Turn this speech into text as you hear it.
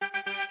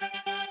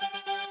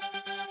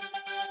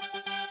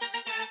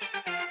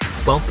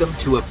Welcome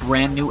to a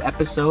brand new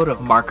episode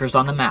of Markers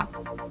on the Map.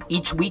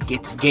 Each week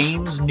it's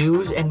games,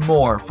 news, and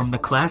more from the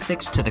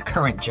classics to the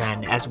current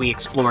gen as we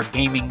explore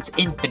gaming's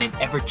infinite,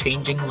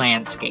 ever-changing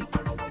landscape.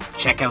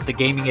 Check out the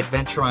gaming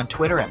adventure on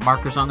Twitter at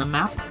Markers on the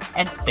Map,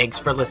 and thanks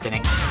for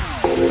listening.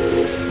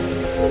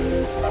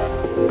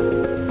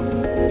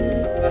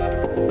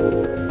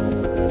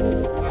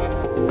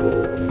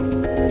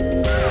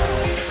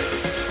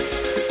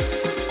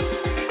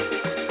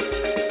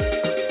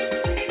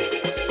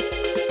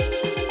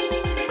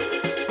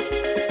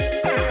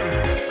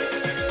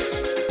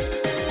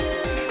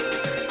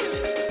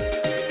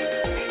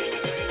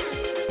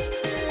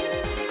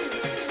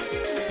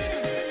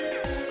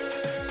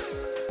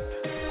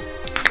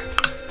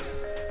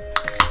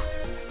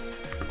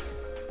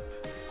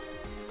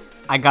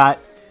 I got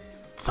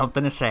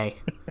something to say.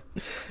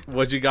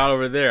 What you got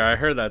over there? I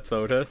heard that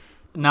soda.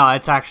 No,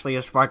 it's actually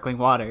a sparkling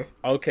water.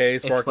 Okay,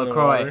 sparkling it's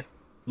LaCroix. water.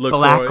 LaCroix.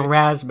 Black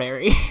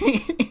raspberry.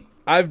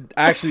 I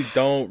actually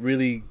don't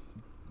really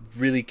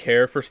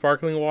care for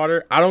sparkling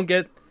water. I don't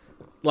get,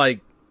 like,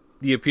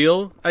 the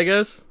appeal, I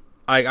guess.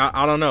 I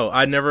don't know.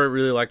 I never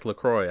really liked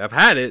LaCroix. I've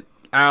had it.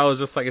 I was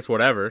just like, it's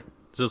whatever.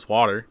 It's just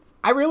water.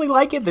 I really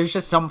like it. There's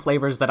just some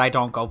flavors that I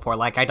don't go for.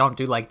 Like, I don't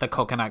do, like, the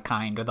coconut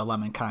kind or the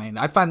lemon kind.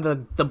 I find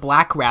the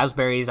black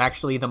raspberry is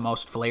actually the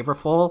most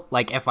flavorful,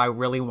 like, if I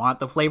really want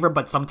the flavor.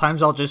 But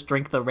sometimes I'll just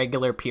drink the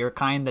regular pure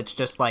kind that's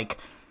just, like,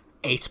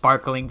 a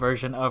sparkling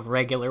version of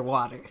regular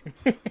water.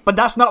 But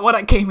that's not what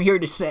I came here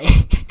to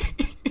say.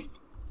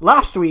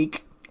 Last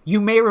week, you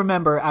may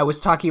remember I was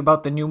talking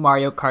about the new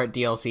Mario Kart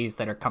DLCs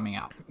that are coming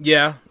out.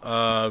 Yeah.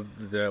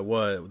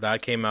 That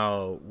came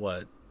out,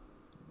 what?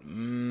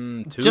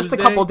 Tuesday? Just a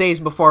couple days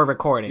before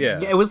recording.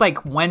 Yeah. It was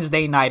like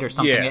Wednesday night or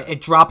something. Yeah.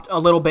 It dropped a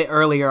little bit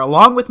earlier,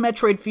 along with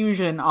Metroid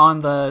Fusion on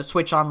the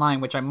Switch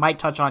Online, which I might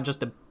touch on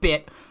just a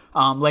bit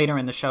later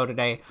in the show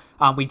today.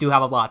 We do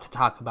have a lot to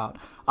talk about.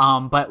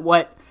 But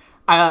what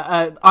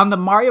on the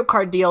Mario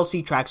Kart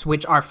DLC tracks,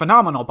 which are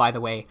phenomenal, by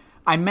the way,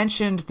 I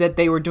mentioned that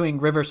they were doing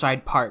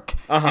Riverside Park.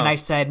 And I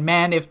said,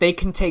 man, if they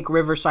can take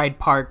Riverside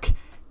Park,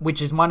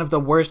 which is one of the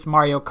worst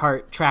Mario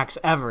Kart tracks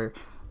ever,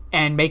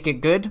 and make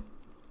it good,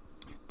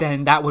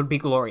 then that would be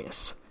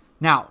glorious.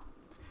 Now,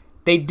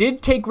 they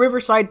did take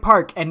Riverside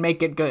Park and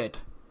make it good.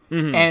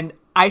 Mm-hmm. And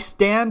I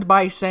stand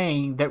by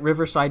saying that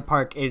Riverside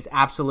Park is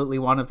absolutely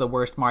one of the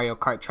worst Mario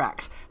Kart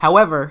tracks.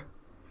 However,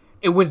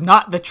 it was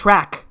not the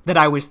track that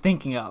I was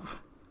thinking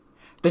of.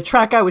 The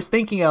track I was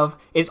thinking of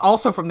is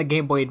also from the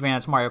Game Boy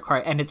Advance Mario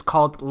Kart, and it's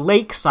called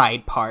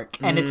Lakeside Park.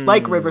 And it's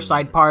like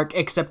Riverside Park,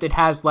 except it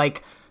has,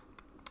 like,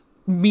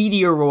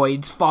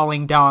 meteoroids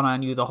falling down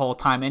on you the whole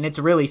time, and it's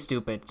really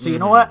stupid. So you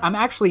know what? I'm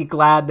actually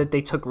glad that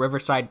they took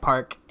Riverside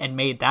Park and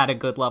made that a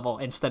good level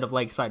instead of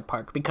Lakeside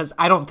Park, because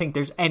I don't think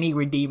there's any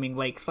redeeming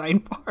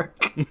Lakeside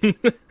Park.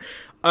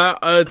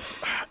 It's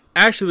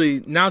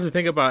actually, now to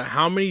think about it,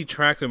 how many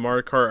tracks in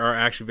Mario Kart are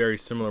actually very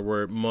similar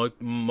where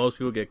most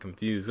people get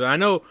confused. I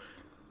know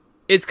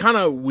it's kind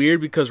of weird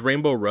because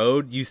Rainbow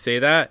Road, you say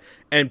that,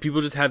 and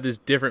people just have this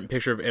different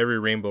picture of every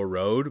Rainbow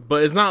Road,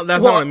 but it's not.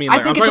 That's not what I mean.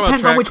 Like, I think it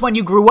depends on which one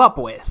you grew up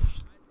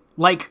with.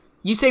 Like,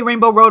 you say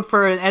Rainbow Road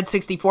for an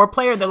N64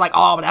 player, they're like,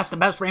 oh, but that's the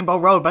best Rainbow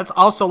Road, but it's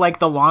also, like,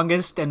 the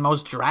longest and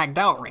most dragged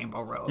out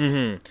Rainbow Road.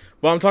 Mm-hmm.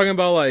 Well, I'm talking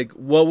about, like,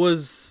 what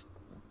was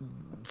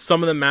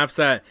some of the maps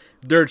that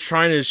they're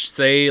trying to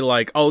say,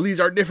 like, oh, these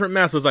are different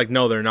maps, but it's like,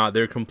 no, they're not.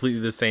 They're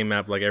completely the same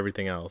map like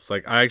everything else.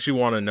 Like, I actually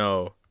want to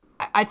know.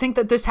 I think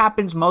that this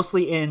happens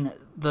mostly in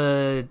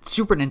the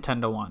Super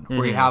Nintendo one,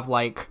 where you have,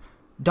 like,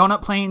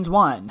 Donut Plains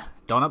 1,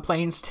 Donut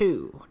Plains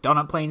 2,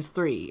 Donut Plains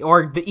 3,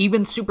 or the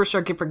even Super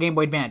Circuit for Game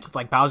Boy Advance. It's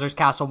like Bowser's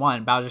Castle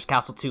 1, Bowser's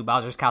Castle 2,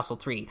 Bowser's Castle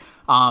 3.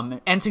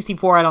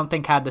 N64, I don't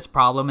think, had this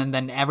problem, and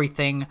then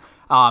everything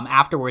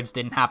afterwards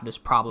didn't have this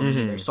problem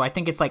either. So I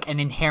think it's, like, an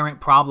inherent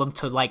problem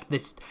to, like,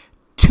 this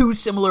too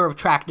similar of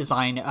track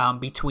design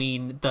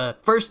between the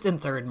first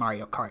and third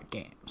Mario Kart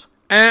games.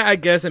 And I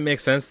guess it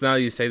makes sense now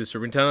that you say the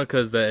Super Nintendo,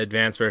 because the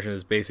advanced version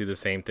is basically the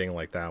same thing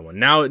like that one.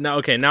 Now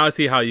I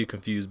see how you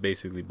confuse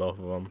basically both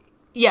of them.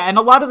 Yeah, and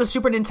a lot of the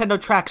Super Nintendo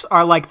tracks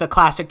are like the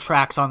classic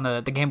tracks on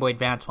the Game Boy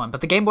Advance one.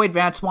 But the Game Boy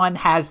Advance one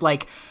has,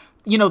 like,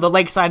 you know, the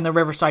Lakeside and the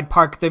Riverside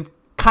Park. They're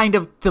kind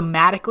of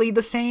thematically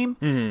the same.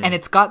 Mm-hmm. And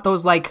it's got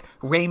those, like,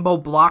 rainbow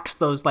blocks,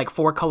 those, like,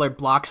 four-colored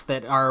blocks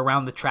that are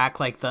around the track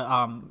like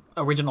the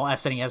original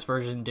SNES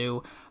version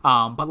do.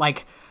 But,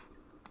 like,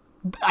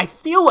 I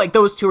feel like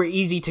those two are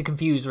easy to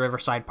confuse,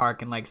 Riverside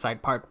Park and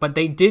Lakeside Park, but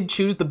they did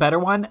choose the better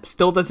one.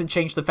 Still doesn't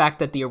change the fact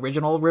that the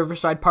original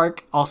Riverside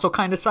Park also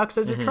kind of sucks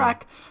as a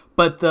track,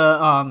 but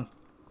the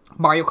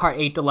Mario Kart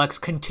 8 Deluxe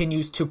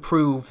continues to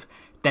prove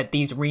that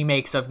these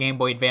remakes of Game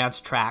Boy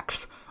Advance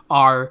tracks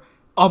are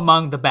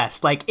among the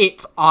best. Like,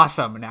 it's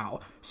awesome now.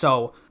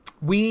 So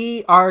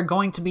we are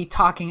going to be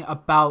talking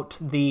about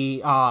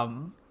the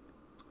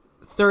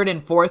third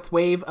and fourth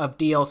wave of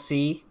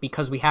DLC,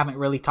 because we haven't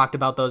really talked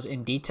about those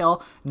in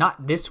detail.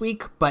 Not this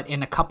week, but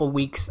in a couple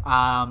weeks,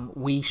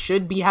 we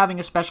should be having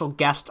a special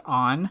guest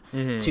on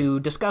to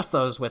discuss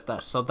those with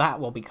us. So that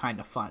will be kind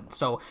of fun.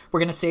 So we're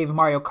going to save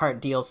Mario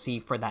Kart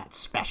DLC for that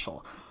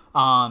special.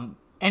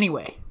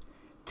 Anyway,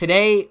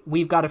 today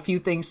we've got a few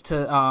things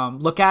to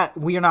look at.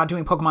 We are not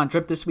doing Pokemon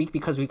Drip this week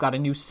because we've got a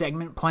new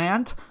segment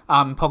planned.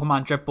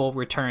 Pokemon Drip will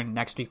return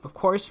next week, of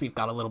course. We've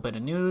got a little bit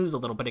of news, a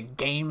little bit of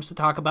games to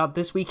talk about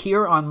this week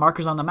here on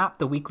Markers on the Map,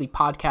 the weekly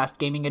podcast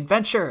gaming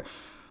adventure.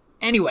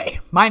 Anyway,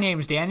 my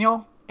name's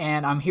Daniel,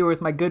 and I'm here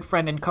with my good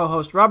friend and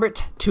co-host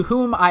Robert, to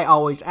whom I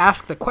always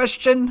ask the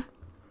question,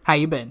 how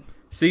you been?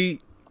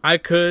 See, I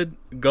could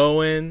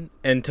go in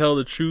and tell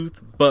the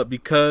truth, but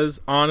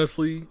because,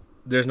 honestly,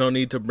 there's no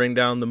need to bring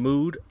down the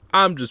mood,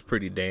 I'm just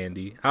pretty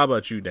dandy. How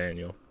about you,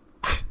 Daniel?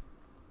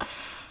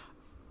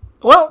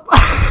 Well,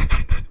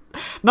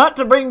 not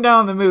to bring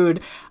down the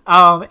mood,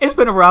 it's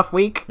been a rough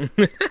week.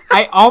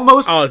 I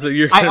almost...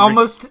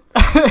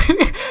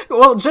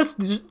 Well,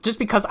 just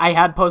because I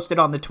had posted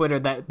on the Twitter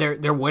that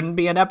there wouldn't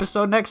be an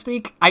episode next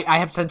week, I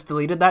have since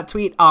deleted that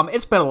tweet.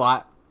 It's been a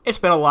lot.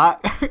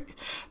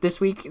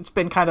 This week. It's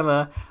been kind of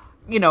a...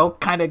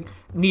 kind of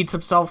need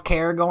some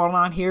self-care going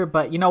on here,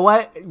 but you know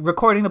what?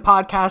 Recording the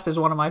podcast is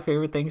one of my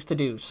favorite things to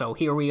do. So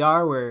here we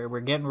are. We're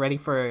getting ready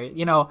for,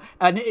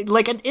 an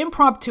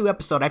impromptu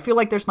episode. I feel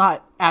like there's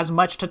not as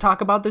much to talk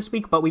about this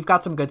week, but we've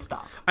got some good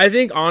stuff. I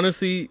think,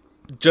 honestly,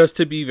 just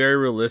to be very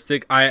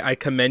realistic, I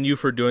commend you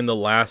for doing the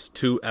last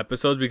 2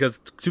 episodes, because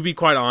to be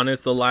quite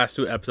honest, the last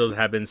 2 episodes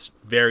have been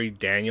very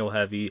Daniel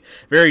heavy,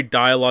 very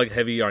dialogue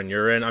heavy on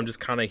your end. I'm just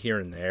kind of here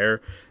and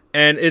there.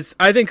 And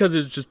I think because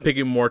it's just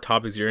picking more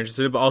topics you're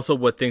interested in, but also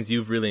what things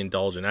you've really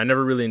indulged in. I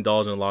never really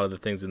indulged in a lot of the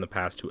things in the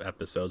past 2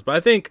 episodes. But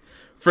I think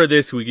for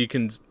this week, you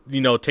can,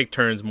 take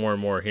turns more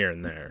and more here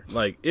and there.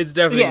 Like, it's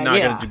definitely not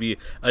going to be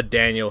a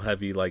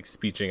Daniel-heavy,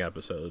 speeching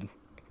episode.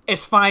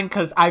 It's fine,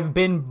 because I've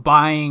been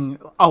buying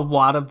a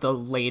lot of the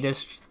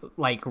latest,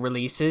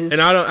 releases.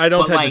 And I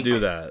don't tend to do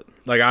that.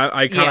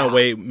 I kind of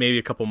wait maybe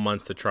a couple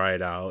months to try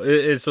it out.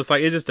 It's just,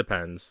 it just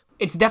depends.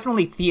 It's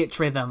definitely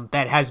Theatrhythm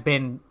that has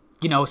been...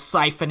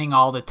 siphoning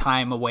all the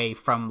time away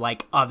from,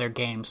 other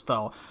games,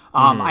 though.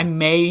 I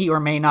may or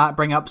may not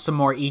bring up some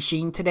more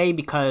Ishin today,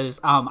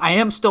 because I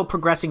am still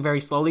progressing very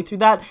slowly through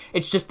that.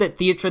 It's just that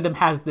Theatrhythm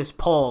has this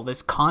pull,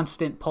 this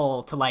constant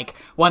pull to,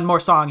 one more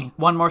song.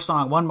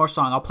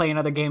 I'll play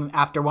another game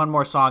after one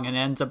more song, and it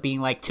ends up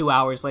being, 2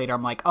 hours later.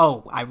 I'm like,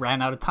 oh, I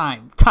ran out of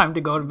time. Time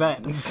to go to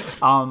bed.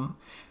 Theatrhythm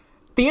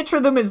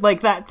is,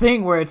 that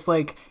thing where it's,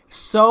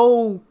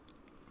 so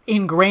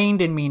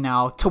ingrained in me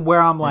now, to where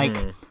I'm,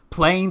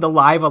 playing the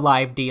Live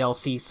Alive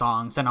DLC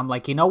songs, and I'm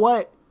like, you know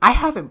what? I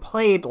haven't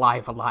played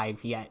Live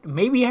Alive yet.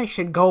 Maybe I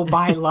should go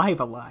buy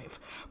Live Alive.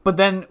 But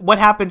then, what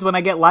happens when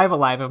I get Live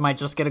Alive? Am I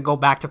just gonna go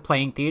back to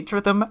playing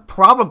Theatrhythm?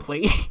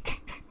 Probably.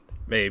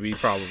 Maybe,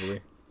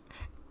 probably.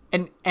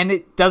 And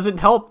it doesn't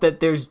help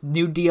that there's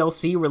new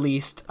DLC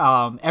released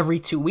every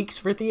 2 weeks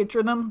for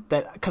Theatrhythm,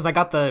 because I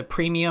got the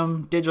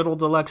premium digital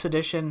deluxe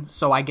edition,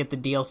 so I get the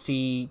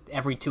DLC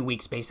every 2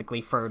 weeks,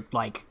 basically, for,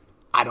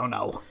 I don't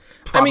know,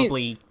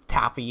 probably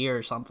half a year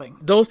or something.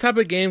 Those type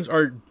of games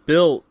are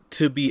built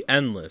to be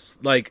endless.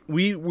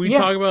 We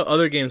talk about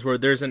other games where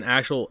there's an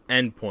actual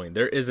end point.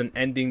 There is an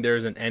ending,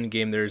 there's an end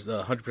game, there's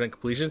 100%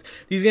 completions.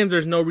 These games,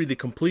 there's no really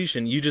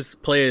completion. You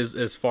just play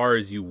as far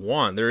as you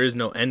want. There is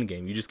no end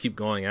game. You just keep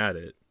going at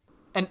it.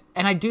 And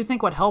I do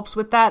think what helps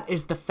with that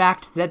is the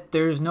fact that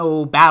there's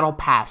no battle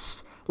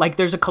pass.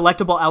 There's a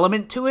collectible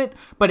element to it,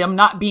 but I'm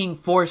not being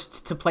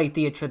forced to play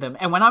Theatrhythm.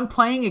 And when I'm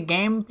playing a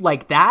game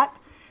like that,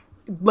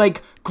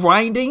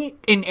 grinding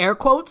in air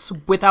quotes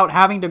without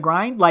having to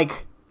grind,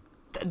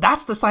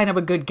 that's the sign of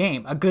a good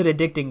game, a good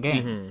addicting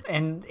game.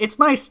 And it's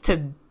nice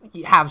to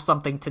have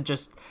something to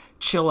just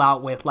chill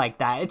out with like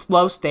that. It's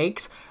low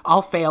stakes.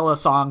 I'll fail a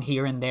song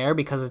here and there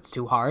because it's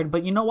too hard,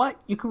 but you know what?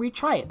 You can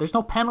retry it. There's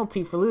no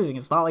penalty for losing.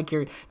 It's not like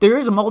there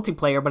is a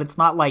multiplayer, but it's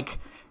not like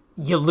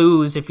you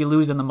lose. If you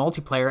lose in the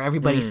multiplayer,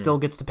 everybody still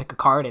gets to pick a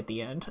card at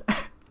the end.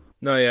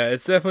 No, yeah,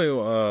 it's definitely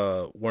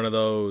one of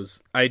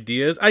those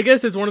ideas. I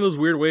guess it's one of those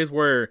weird ways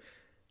where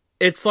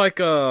it's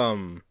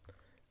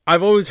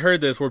I've always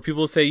heard this where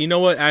people say, you know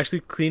what,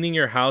 actually cleaning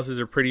your house is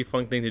a pretty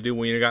fun thing to do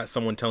when you got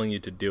someone telling you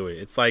to do it.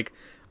 It's I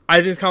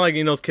think it's kind of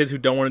like those kids who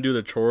don't want to do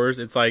the chores.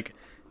 It's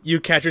you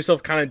catch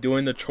yourself kind of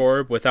doing the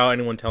chore without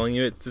anyone telling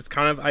you. It's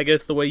kind of, I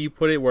guess, the way you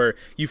put it, where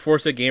you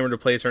force a gamer to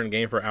play a certain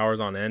game for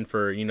hours on end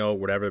for,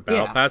 whatever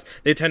battle pass.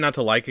 They tend not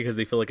to like it because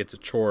they feel like it's a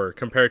chore,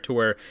 compared to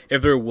where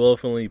if they're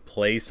willfully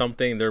play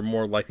something, they're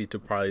more likely to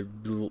probably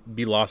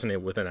be lost in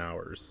it within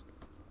hours.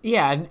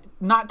 Yeah, and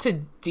not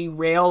to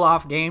derail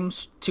off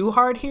games too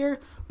hard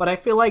here, but I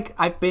feel like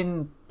I've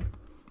been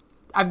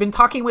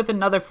talking with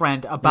another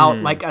friend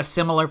about a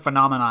similar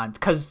phenomenon,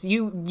 because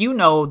you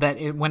know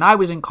that when I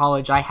was in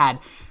college, I had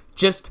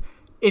just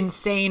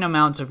insane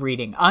amounts of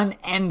reading,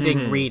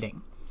 unending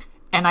reading,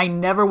 and I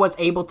never was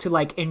able to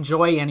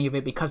enjoy any of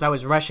it because I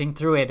was rushing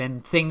through it,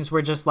 and things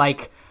were just a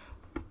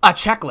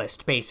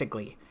checklist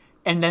basically.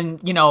 and then,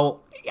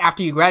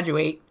 after you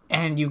graduate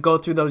and you go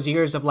through those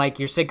years of like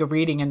you're sick of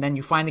reading and then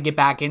you finally get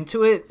back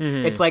into it,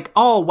 it's like,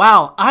 oh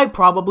wow, I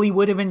probably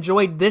would have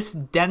enjoyed this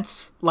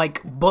dense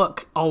like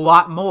book a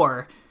lot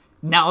more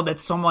now that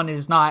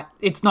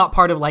it's not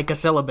part of like a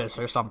syllabus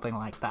or something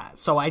like that.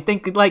 So I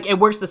think like it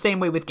works the same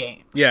way with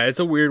games. Yeah, it's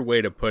a weird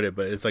way to put it,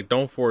 but it's like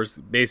don't force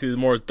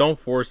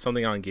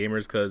something on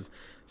gamers, because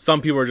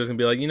some people are just gonna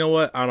be like, you know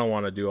what, I don't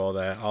want to do all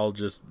that, I'll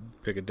just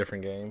pick a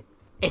different game.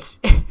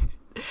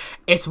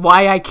 It's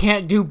why I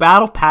can't do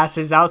battle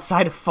passes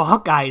outside of Fall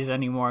Guys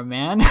anymore,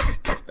 man.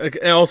 And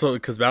also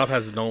because battle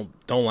passes don't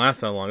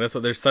last that long. That's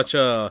what there's such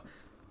a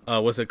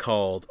what's it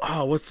called?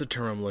 Oh, what's the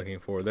term I'm looking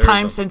for? There's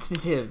time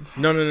sensitive.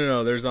 No.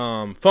 There's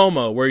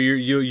FOMO, where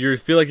you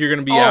feel like you're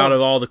gonna be out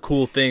of all the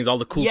cool things, all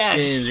the cool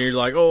skins. And you're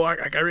like, oh,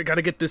 I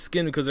gotta get this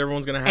skin because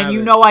everyone's gonna have it.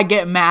 And I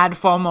get mad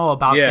FOMO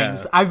about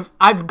things.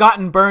 I've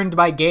gotten burned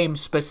by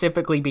games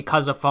specifically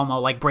because of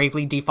FOMO, like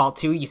Bravely Default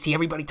 2. You see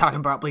everybody talking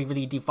about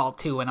Bravely Default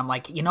 2, and I'm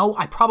like,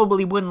 I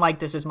probably wouldn't like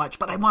this as much,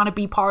 but I want to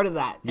be part of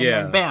that. And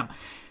then bam.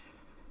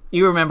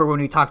 You remember when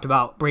we talked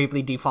about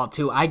Bravely Default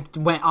 2, I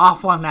went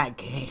off on that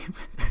game.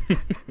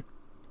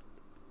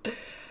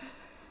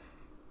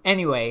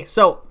 Anyway,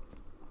 so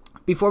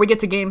before we get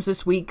to games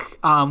this week,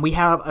 we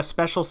have a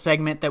special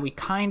segment that we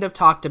kind of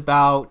talked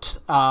about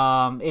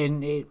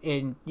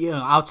in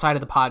outside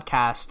of the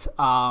podcast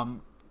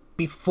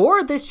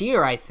before this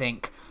year, I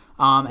think,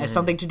 as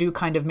something to do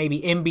kind of maybe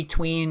in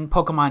between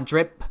Pokemon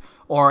Drip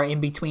or in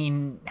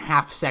between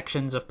half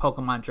sections of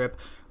Pokemon Drip.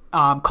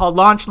 Called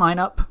Launch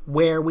Lineup,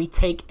 where we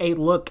take a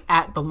look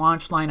at the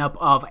launch lineup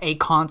of a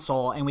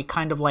console and we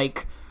kind of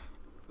like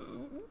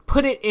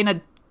put it in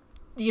a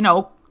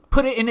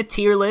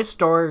tier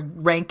list or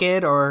rank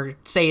it or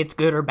say it's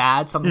good or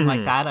bad, something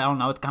like that. I don't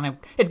know. It's going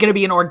to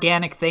be an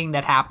organic thing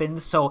that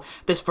happens. So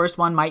this first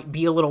one might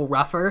be a little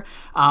rougher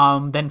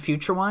than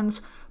future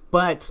ones.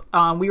 But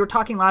we were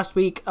talking last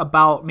week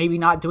about maybe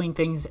not doing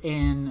things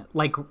in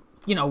like,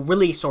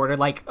 release order,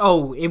 like,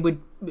 oh, it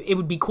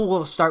would be cool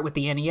to start with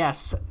the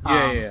NES.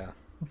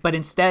 But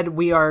instead,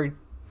 we are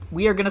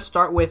going to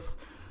start with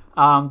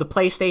the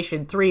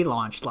PlayStation 3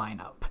 launch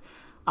lineup.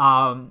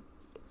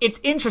 It's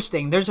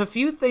interesting. There's a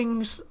few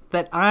things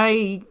that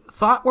I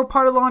thought were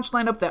part of the launch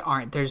lineup that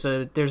aren't. There's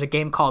a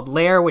game called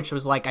Lair, which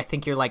was like, I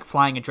think you're like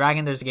flying a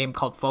dragon. There's a game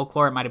called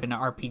Folklore. It might have been an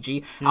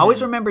RPG. I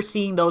always remember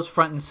seeing those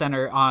front and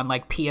center on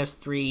like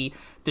PS3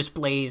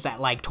 displays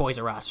at like Toys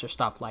R Us or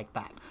stuff like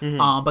that.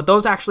 But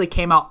those actually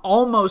came out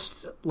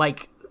almost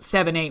like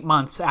 7-8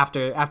 months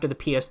after the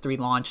PS3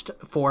 launched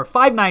for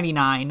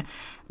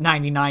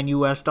 $599.99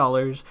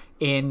 US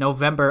in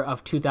November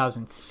of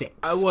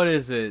 2006. What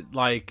is it?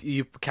 Like,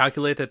 you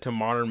calculate that to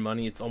modern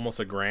money, it's almost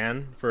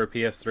 $1,000 for a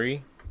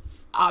PS3?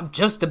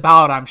 Just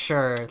about, I'm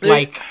sure.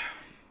 Like,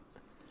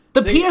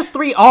 the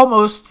PS3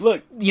 almost,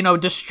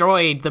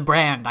 destroyed the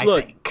brand, I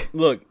think.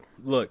 Look.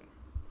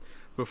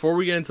 Before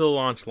we get into the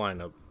launch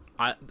lineup,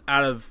 I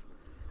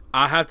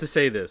have to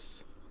say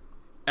this.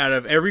 Out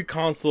of every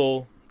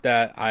console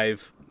that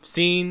I've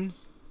seen,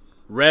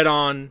 read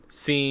on,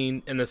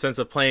 seen in the sense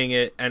of playing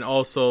it, and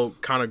also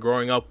kind of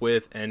growing up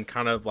with and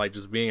kind of like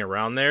just being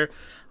around there,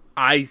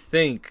 I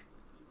think,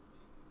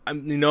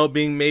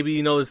 being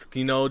maybe,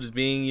 just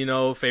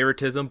being,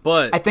 favoritism,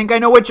 but I think I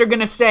know what you're going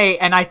to say,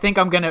 and I think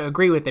I'm going to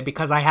agree with it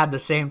because I had the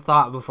same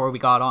thought before we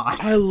got on.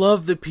 I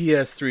love the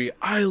PS3.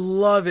 I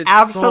love it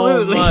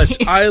Absolutely. so much.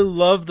 I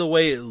love the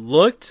way it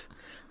looked.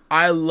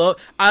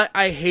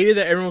 I hated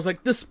that everyone was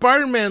like, the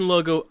Spider-Man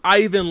logo. I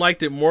even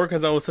liked it more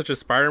because I was such a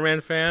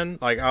Spider-Man fan.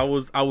 Like, I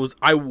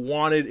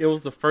wanted, it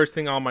was the first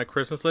thing on my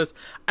Christmas list.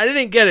 I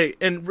didn't get it.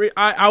 And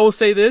I will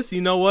say this,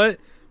 you know what?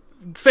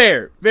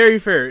 Fair. Very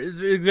fair. It's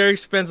a very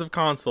expensive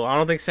console. I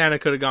don't think Santa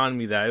could have gotten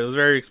me that. It was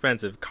very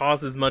expensive.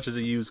 Cost as much as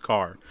a used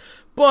car.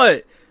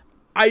 But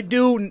I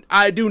do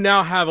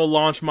now have a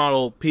launch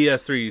model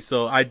PS3,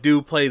 so I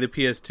do play the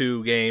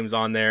PS2 games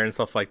on there and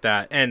stuff like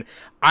that. And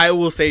I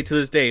will say to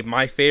this day,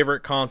 my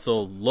favorite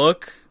console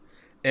look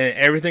and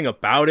everything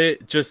about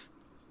it, just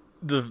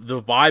the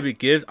vibe it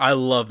gives, I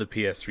love the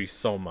PS3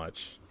 so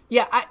much.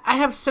 Yeah, I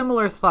have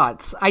similar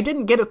thoughts. I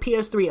didn't get a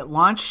PS3 at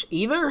launch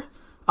either.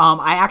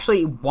 I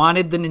actually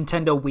wanted the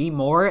Nintendo Wii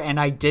more,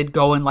 and I did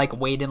go and like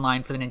wait in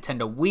line for the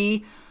Nintendo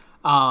Wii.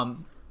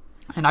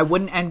 And I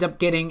wouldn't end up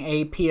getting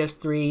a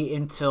PS3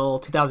 until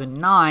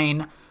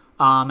 2009,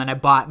 and I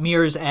bought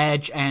Mirror's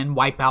Edge and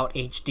Wipeout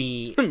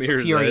HD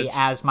Fury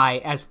Edge.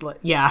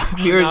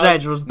 Mirror's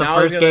Edge was the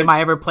first game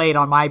I ever played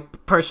on my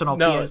personal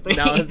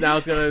PS3. Now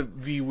it's gonna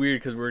be weird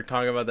because we're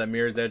talking about that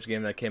Mirror's Edge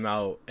game that came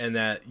out and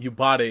that you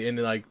bought it in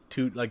like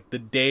the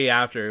day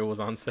after it was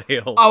on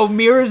sale. Oh,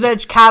 Mirror's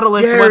Edge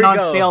Catalyst went on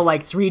sale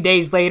like 3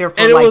 days later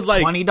for like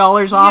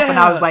 $20 off, and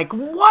I was like,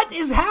 "What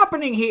is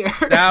happening here?"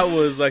 That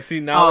was like, see,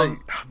 now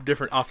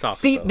different off topic.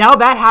 See, now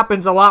that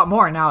happens a lot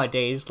more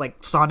nowadays.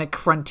 Like Sonic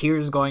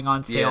Frontiers going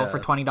on sale for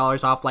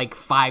 $20 off like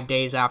 5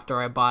 days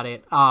after I bought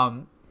it.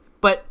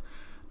 But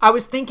I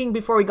was thinking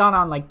before we got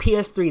on, like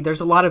PS3, there's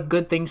a lot of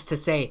good things to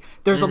say.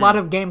 There's a lot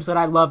of games that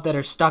I love that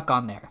are stuck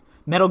on there.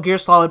 Metal Gear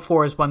Solid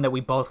 4 is one that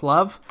we both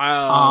love.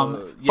 Yeah.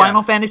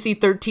 Final Fantasy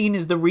 13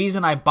 is the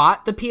reason I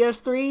bought the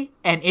PS3,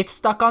 and it's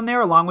stuck on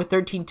there along with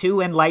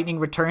 13-2 and Lightning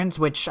Returns,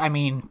 which, I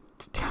mean,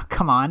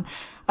 come on.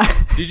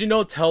 Did you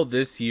know till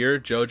this year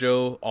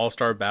JoJo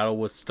All-Star Battle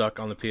was stuck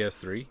on the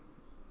PS3?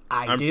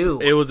 I do.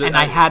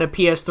 I had a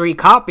PS3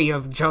 copy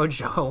of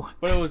JoJo.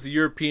 But it was the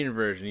European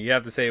version. You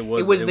have to say it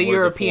was the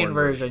European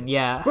version,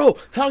 yeah. Bro,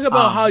 talk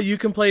about how you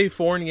can play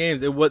foreign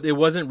games. It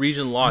wasn't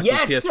region locked with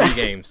PS3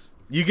 games.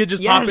 You could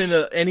just pop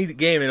into any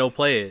game and it'll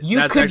play it.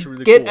 That's could actually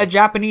really get cool. A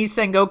Japanese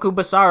Sengoku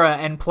Basara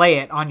and play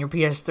it on your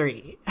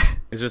PS3.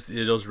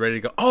 It was ready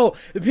to go. Oh,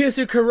 the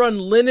PS3 could run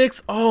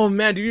Linux. Oh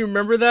man, do you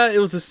remember that? It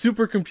was a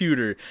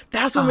supercomputer.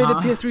 That's what made the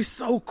PS3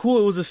 so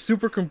cool. It was a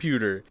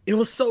supercomputer. It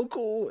was so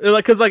cool. It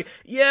was like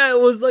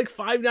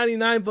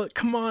 $5.99, but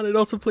come on, it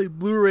also played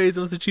Blu-rays.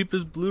 It was the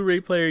cheapest Blu-ray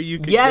player you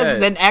could get.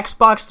 Yes, and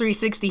Xbox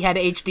 360 had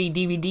HD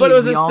DVD. But it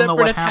was we all know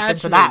what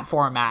happened to that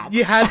format.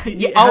 You had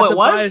it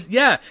was?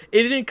 It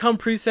didn't come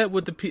preset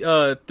with the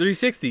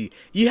 360.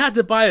 You had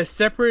to buy a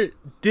separate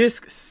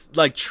disc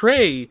like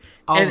tray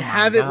and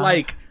have it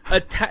like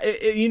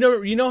you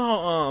know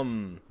how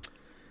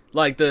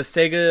like the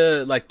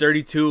Sega like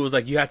 32 was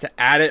like you had to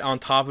add it on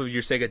top of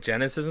your Sega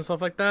Genesis and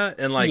stuff like that,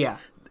 and like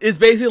it's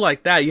basically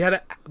like that. You had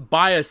to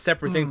buy a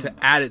separate thing to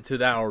add it to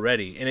that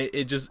already, and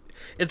it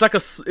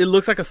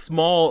looks like a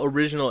small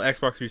original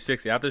Xbox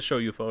 360. I have to show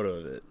you a photo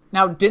of it.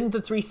 Now, didn't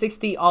the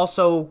 360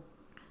 also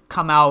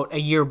come out a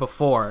year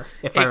before,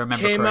 if I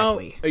remember correctly? It came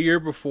out a year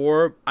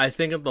before. I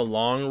think in the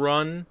long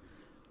run,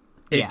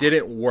 it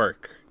didn't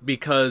work.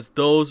 Because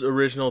those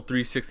original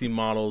 360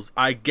 models,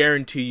 I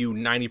guarantee you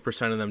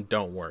 90% of them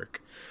don't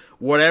work.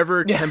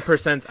 Whatever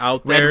 10%'s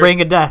out there... Red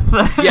Ring of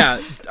Death.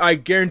 Yeah, I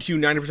guarantee you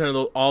 90%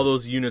 of all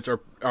those units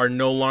are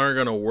no longer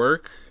going to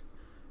work,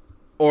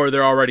 or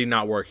they're already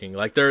not working.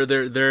 Like,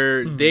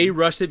 they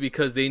rushed it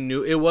because they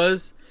knew it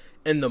was,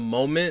 in the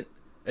moment,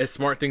 a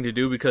smart thing to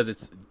do because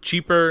it's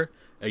cheaper,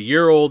 a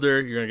year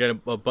older, you're going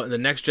to get the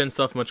next-gen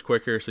stuff much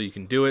quicker so you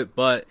can do it,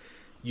 but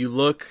you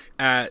look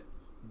at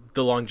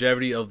the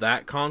longevity of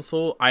that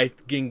console, I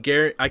can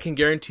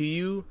guarantee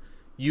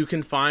you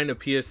can find a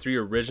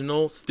PS3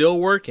 original still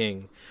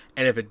working,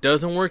 and if it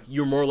doesn't work,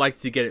 you're more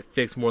likely to get it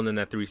fixed more than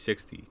that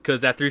 360.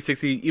 Because that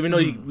 360, even though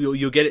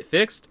you'll get it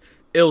fixed,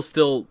 it'll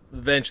still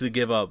eventually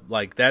give up.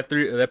 Like that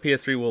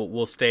PS3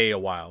 will stay a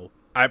while,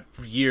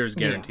 years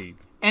guaranteed.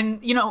 Yeah.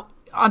 And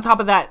on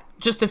top of that,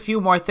 just a few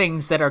more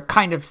things that are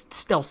kind of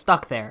still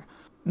stuck there.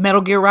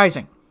 Metal Gear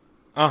Rising.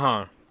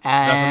 That's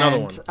another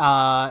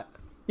one.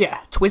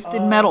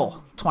 Twisted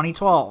Metal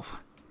 2012.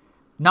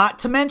 Not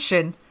to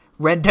mention,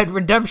 Red Dead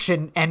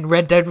Redemption and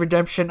Red Dead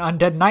Redemption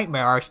Undead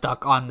Nightmare are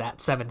stuck on that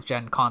 7th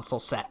gen console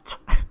set.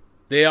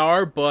 They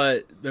are,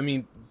 but, I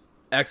mean,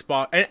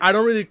 Xbox... And I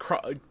don't really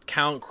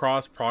count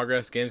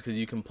cross-progress games because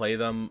you can play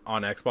them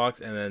on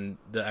Xbox, and then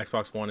the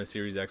Xbox One and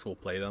Series X will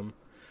play them.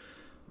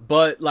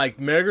 But, like,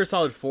 Metal Gear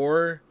Solid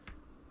 4,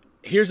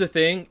 here's the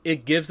thing.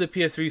 It gives the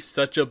PS3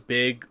 such a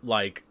big,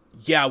 like...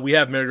 Yeah, we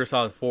have Metal Gear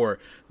Solid 4.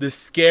 The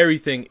scary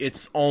thing,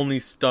 it's only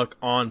stuck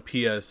on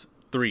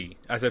PS3.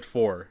 I said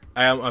 4.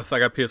 I got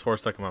PS4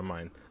 stuck in my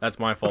mind. That's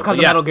my fault. It's because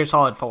of Metal Gear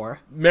Solid 4.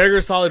 Metal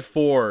Gear Solid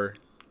 4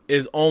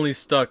 is only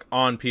stuck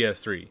on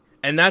PS3.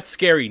 And that's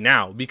scary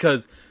now,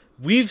 because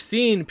we've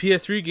seen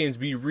PS3 games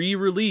be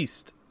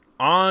re-released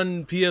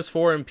on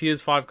PS4 and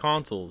PS5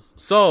 consoles.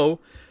 So...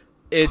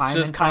 It's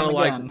just kind of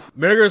like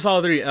Metal Gear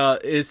Solid 3.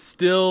 It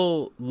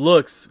still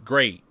looks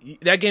great.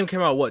 That game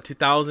came out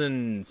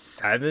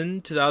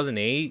 2007,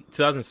 2008,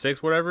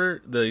 2006,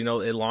 whatever.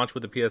 It launched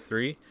with the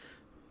PS3.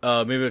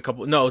 Maybe it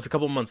was a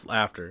couple months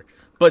after.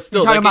 But still,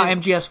 you're talking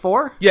about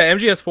MGS4? Yeah,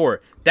 MGS4.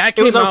 That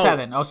came out.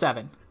 It was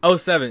 07.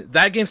 07.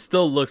 That game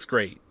still looks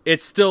great.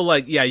 It's still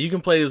like, you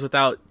can play this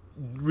without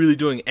really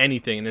doing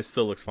anything, and it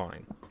still looks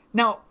fine.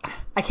 Now,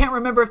 I can't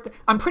remember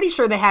I'm pretty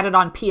sure they had it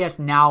on PS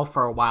Now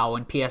for a while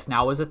when PS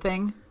Now was a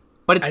thing,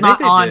 but it's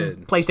not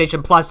on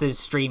PlayStation Plus's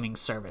streaming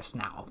service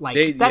now.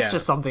 Like, that's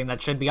just something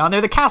that should be on there.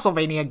 The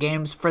Castlevania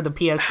games for the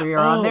PS3 are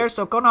on there,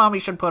 so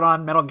Konami should put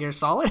on Metal Gear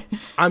Solid.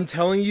 I'm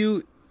telling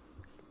you,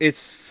 it's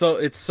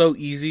so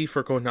easy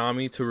for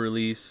Konami to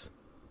release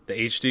the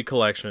HD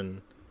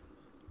collection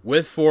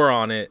with 4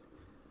 on it,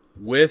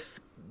 with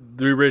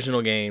the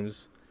original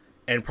games,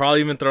 and probably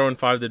even throw in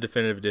 5 the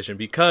definitive edition,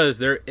 because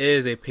there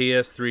is a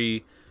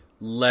PS3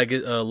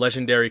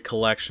 legendary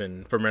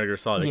collection for Metal Gear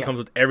Solid. It comes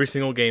with every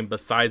single game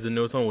besides the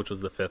newest one, which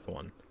was the 5th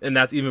one, and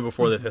that's even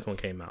before the 5th one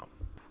came out.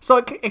 So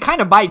it kind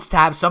of bites to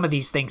have some of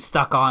these things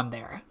stuck on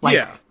there.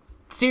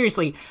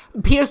 Seriously,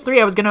 PS3,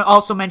 I was going to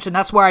also mention,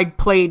 that's where I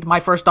played my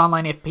first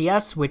online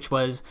FPS, which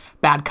was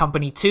Bad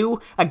Company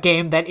 2, a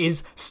game that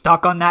is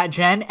stuck on that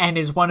gen and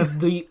is one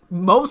of the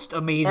most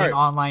amazing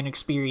online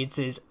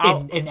experiences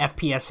in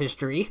FPS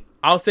history.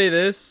 I'll say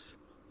this.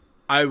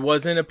 I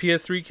wasn't a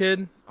PS3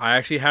 kid. I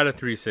actually had a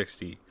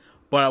 360.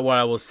 But what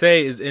I will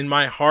say is, in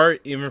my heart,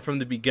 even from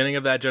the beginning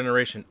of that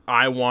generation,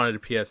 I wanted a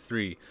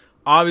PS3.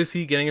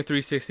 obviously getting a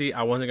 360,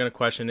 I wasn't gonna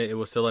question it. It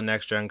was still a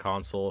next gen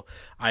console.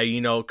 I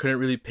couldn't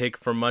really pick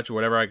for much.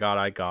 Whatever I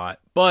got.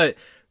 But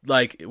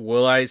like,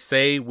 will I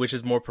say which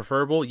is more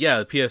preferable? Yeah,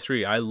 the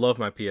PS3. I love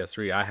my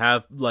PS3. I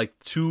have like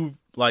two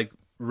like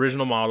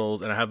original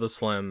models, and I have the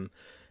Slim,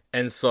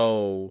 and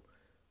so.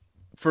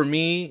 For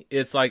me,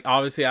 it's like,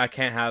 obviously I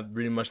can't have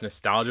really much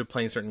nostalgia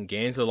playing certain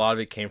games. A lot of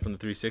it came from the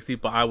 360,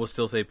 but I will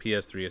still say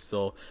PS3 is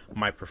still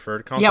my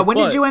preferred console. Yeah, when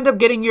did you end up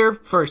getting your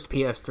first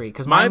PS3?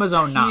 Because mine was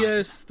 09.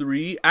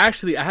 PS3,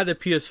 actually, I had the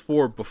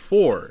PS4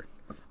 before.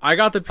 I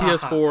got the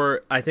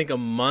PS4, I think, a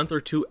month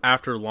or two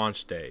after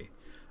launch day.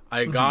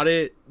 I got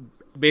it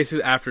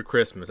basically after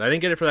Christmas. I didn't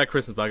get it for that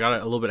Christmas, but I got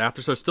it a little bit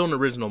after, so it's still an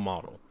original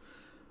model.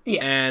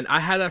 Yeah. And I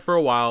had that for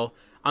a while.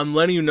 I'm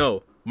letting you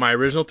know, my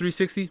original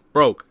 360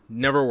 broke,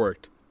 never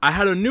worked. I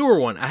had a newer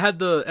one. I had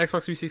the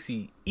Xbox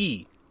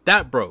 360E.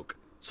 That broke.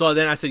 So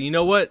then I said, you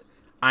know what?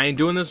 I ain't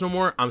doing this no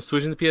more. I'm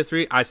switching to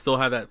PS3. I still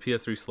have that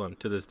PS3 Slim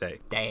to this day.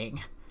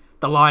 Dang.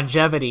 The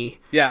longevity.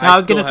 Yeah, now, I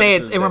was going to say,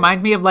 it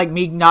reminds me of like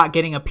me not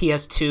getting a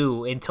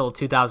PS2 until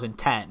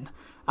 2010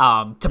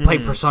 to play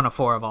Persona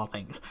 4 of all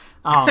things.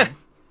 But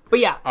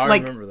yeah, I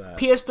like remember that.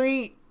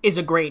 PS3 is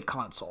a great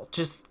console.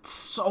 Just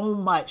so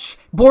much.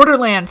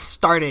 Borderlands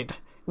started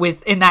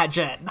in that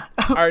gen.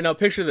 All right, now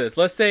picture this.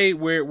 Let's say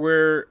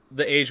we're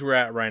the age we're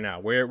at right now.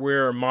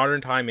 We're a modern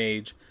time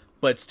age,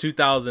 but it's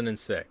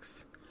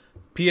 2006.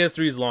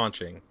 PS3 is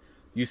launching.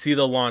 You see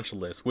the launch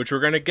list, which we're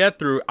going to get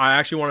through. I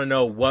actually want to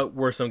know what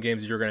were some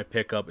games you're going to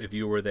pick up if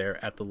you were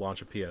there at the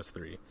launch of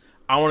PS3.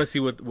 I want to see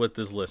what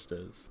this list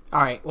is.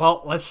 All right,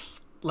 well,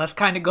 let's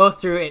kind of go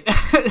through it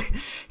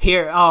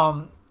here.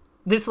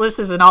 This list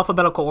is in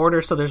alphabetical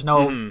order, so there's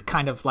no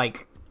kind of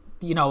like,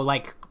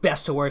 like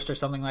best to worst or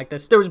something like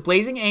this. There was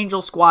Blazing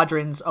Angel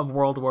Squadrons of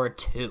World War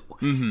II.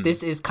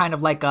 This is kind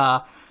of like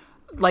an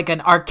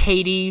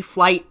arcadey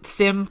flight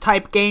sim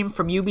type game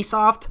from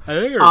Ubisoft.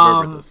 I think I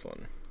remember this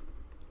one.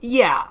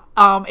 Yeah,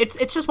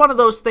 it's just one of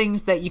those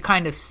things that you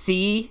kind of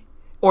see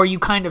or you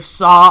kind of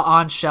saw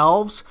on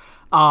shelves.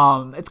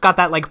 It's got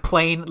that like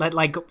plane,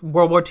 like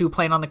World War II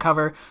plane on the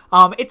cover.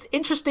 It's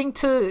interesting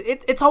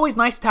it's always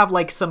nice to have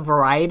like some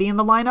variety in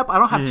the lineup. I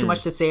don't have too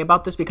much to say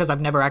about this because I've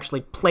never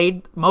actually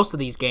played most of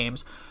these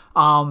games.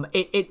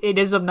 It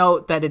is of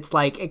note that it's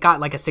like, it got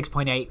like a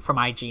 6.8 from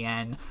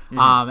IGN.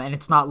 And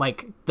it's not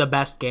like the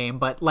best game,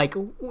 but like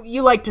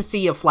you like to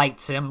see a flight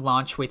sim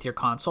launch with your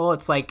console.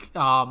 It's like,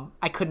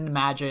 I couldn't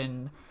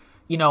imagine,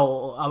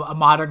 a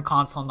modern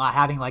console not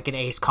having like an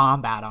Ace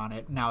Combat on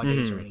it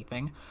nowadays or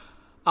anything.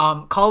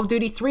 Call of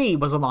Duty 3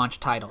 was a launch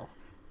title.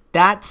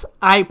 That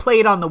I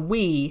played on the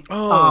Wii,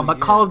 but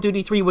Call of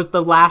Duty 3 was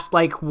the last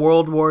like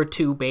World War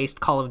II based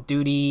Call of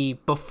Duty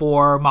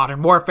before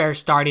Modern Warfare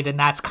started, and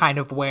that's kind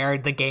of where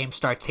the game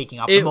starts taking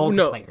off the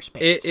multiplayer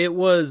space. It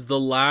was the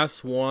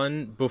last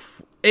one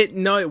before.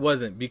 No, it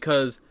wasn't,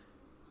 because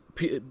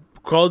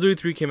Call of Duty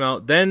 3 came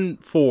out, then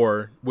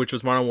 4, which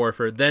was Modern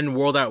Warfare, then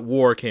World at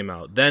War came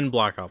out, then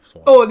Black Ops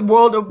 1. Oh,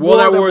 World at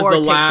War is the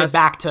last, it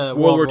back to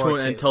World War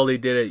II until they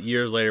did it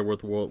years later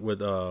with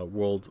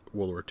World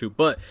War II.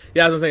 But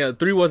yeah, as I'm saying,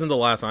 3 wasn't the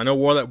last one. I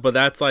know but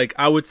that's like,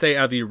 I would say,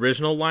 out of the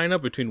original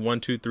lineup between 1,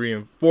 2, 3,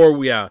 and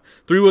 4. Yeah,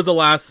 3 was the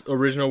last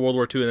original World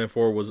War II, and then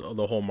 4 was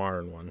the whole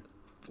modern one.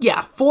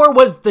 Yeah, 4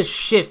 was the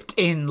shift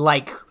in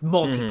like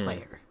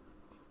multiplayer.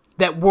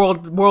 That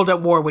World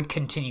at War would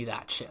continue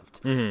that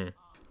shift.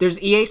 There's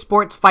EA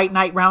Sports Fight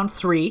Night Round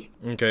 3.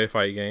 Okay,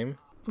 fight game.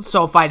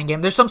 So, fighting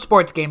game. There's some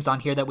sports games on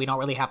here that we don't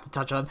really have to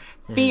touch on.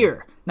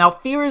 Fear. Now,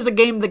 Fear is a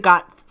game that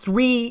got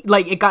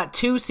it got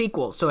 2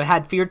 sequels. So, it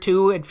had Fear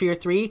 2 and Fear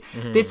 3.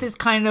 This is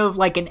kind of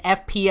like an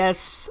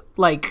FPS,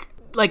 like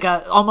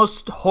a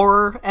almost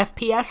horror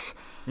FPS.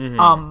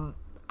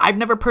 I've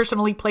never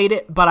personally played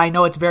it, but I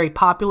know it's very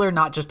popular,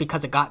 not just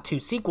because it got 2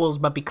 sequels,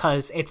 but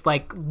because it's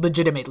like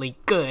legitimately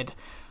good.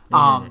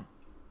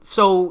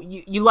 So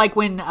you like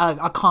when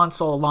a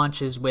console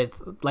launches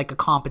with like a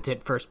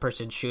competent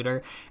first-person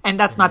shooter, and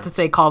that's not to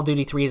say Call of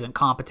Duty 3 isn't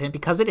competent,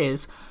 because it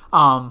is.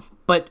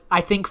 But I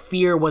think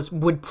Fear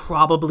would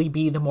probably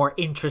be the more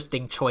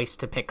interesting choice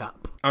to pick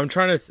up. I'm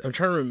trying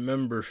to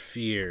remember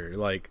Fear.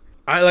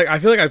 I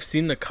feel like I've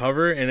seen the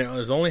cover, and it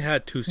has only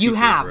had 2 sequels. You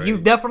have. Right?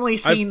 You've definitely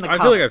seen the cover.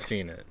 I feel like I've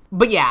seen it.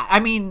 But yeah,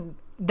 I mean,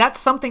 that's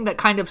something that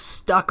kind of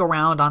stuck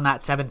around on that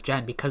 7th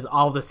gen, because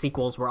all the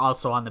sequels were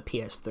also on the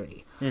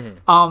PS3.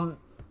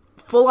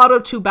 Full Auto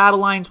 2 Battle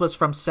Lines was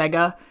from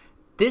Sega.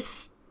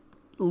 This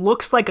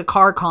looks like a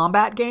car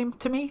combat game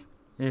to me.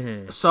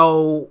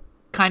 So,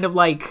 kind of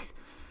like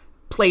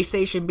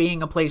PlayStation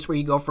being a place where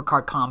you go for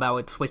car combat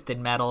with Twisted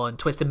Metal and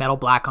Twisted Metal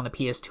Black on the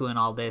PS2 and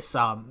all this.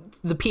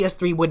 The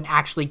PS3 wouldn't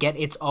actually get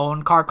its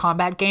own car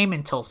combat game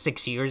until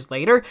 6 years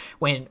later,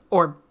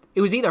 or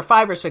it was either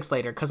 5 or 6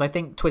 later, because I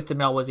think Twisted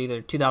Metal was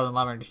either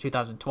 2011 or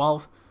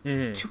 2012.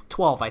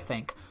 12, I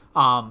think.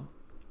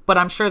 But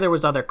I'm sure there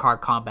was other car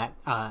combat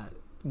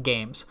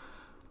games.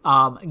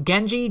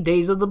 Genji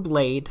Days of the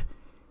Blade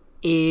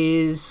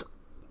is,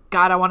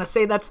 God, I want to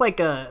say that's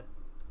like a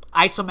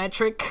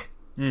isometric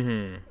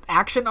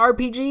action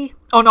RPG.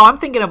 Oh no, I'm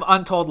thinking of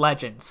Untold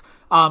Legends.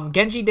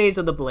 Genji Days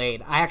of the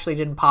Blade. I actually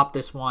didn't pop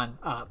this one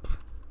up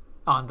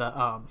on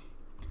the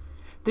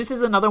This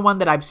is another one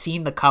that I've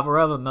seen the cover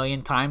of a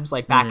million times,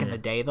 like back in the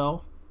day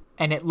though.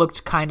 And it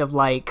looked kind of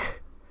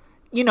like,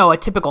 a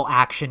typical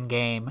action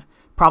game.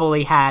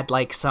 Probably had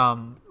like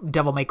some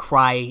Devil May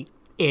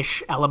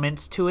Cry-ish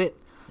elements to it.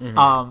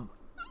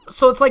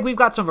 So it's like we've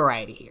got some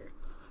variety here.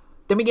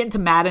 Then we get into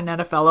Madden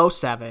NFL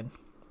 07.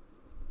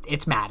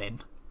 It's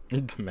Madden.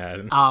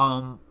 Madden.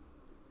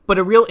 But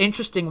a real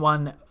interesting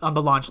one on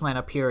the launch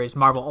lineup here is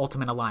Marvel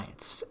Ultimate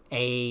Alliance,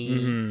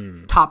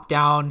 a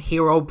top-down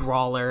hero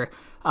brawler.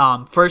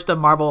 First of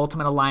Marvel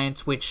Ultimate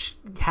Alliance, which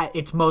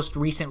its most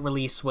recent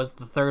release was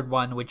the third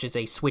one, which is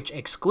a Switch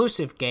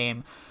exclusive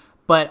game.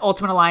 But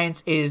Ultimate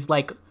Alliance is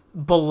like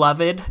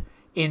beloved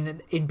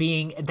in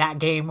being that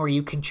game where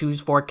you can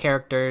choose 4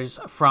 characters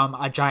from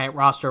a giant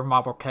roster of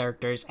Marvel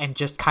characters and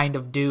just kind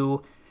of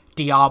do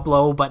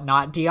Diablo but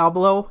not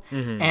Diablo.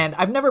 And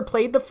I've never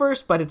played the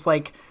first, but it's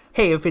like,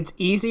 hey, if it's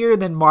easier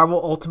than Marvel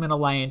Ultimate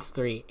Alliance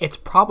 3, it's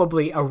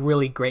probably a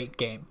really great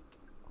game.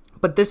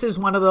 But this is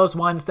one of those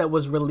ones that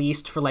was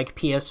released for like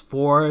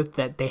PS4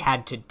 that they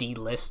had to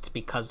delist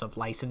because of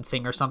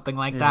licensing or something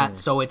like that.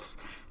 So it's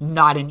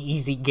not an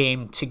easy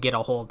game to get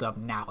a hold of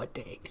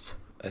nowadays.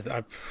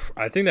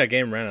 I think that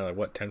game ran at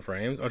like 10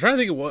 frames. I'm trying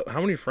to think of how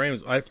many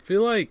frames. I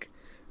feel like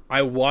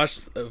I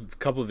watched a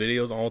couple of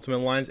videos on Ultimate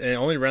Alliance and it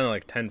only ran at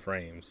like 10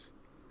 frames.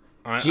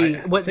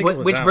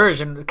 Which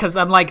version? Because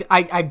I'm like,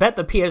 I bet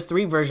the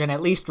PS3 version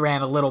at least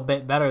ran a little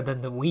bit better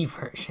than the Wii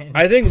version.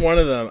 I think one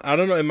of them, I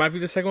don't know, it might be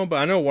the second one, but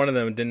I know one of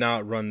them did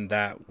not run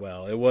that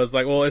well. It was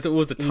like, it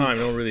was the time,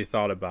 no one really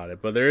thought about it.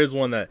 But there is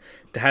one that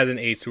hasn't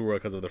aged too well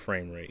because of the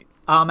frame rate.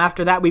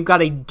 After that, we've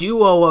got a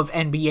duo of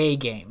NBA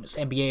games,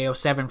 NBA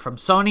 07 from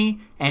Sony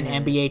and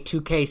NBA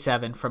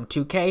 2K7 from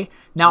 2K.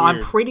 Now,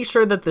 I'm pretty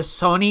sure that the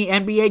Sony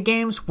NBA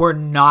games were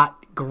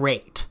not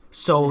great.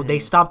 So they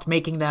stopped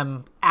making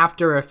them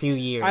after a few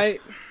years.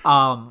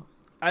 I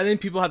think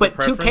people had the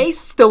preference. But 2K's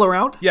still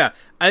around? Yeah,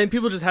 I think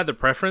people just had the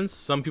preference.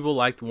 Some people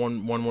liked one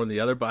more than the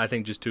other, but I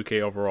think just 2K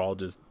overall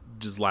just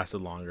lasted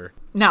longer.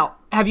 Now,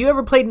 have you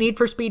ever played Need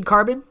for Speed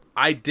Carbon?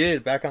 I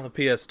did, back on the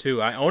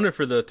PS2. I own it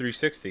for the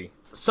 360.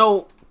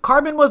 So,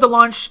 Carbon was a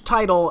launch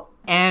title,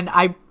 and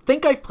I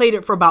think I've played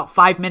it for about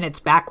 5 minutes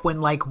back when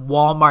like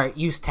Walmart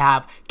used to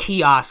have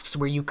kiosks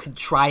where you could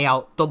try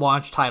out the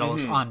launch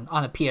titles on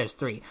the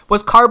PS3.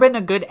 Was Carbon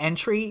a good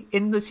entry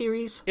in the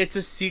series? It's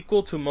a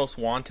sequel to Most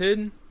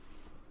Wanted.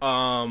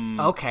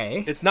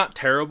 Okay. It's not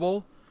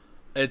terrible.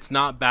 It's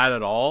not bad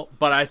at all,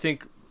 but I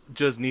think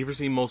just Need for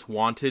Speed Most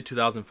Wanted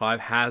 2005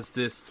 has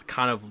this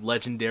kind of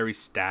legendary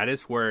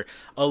status where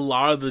a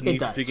lot of the Need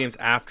for Speed games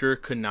after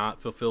could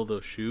not fulfill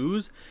those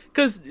shoes.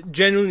 Because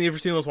genuinely, Need for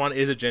Speed Most Wanted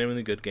is a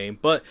genuinely good game,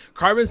 but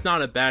Carbon's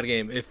not a bad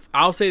game. If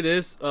I'll say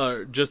this,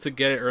 just to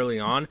get it early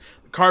on,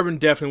 Carbon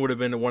definitely would have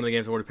been one of the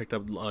games I would have picked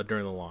up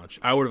during the launch.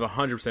 I would have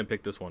 100%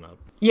 picked this one up.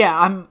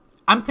 Yeah,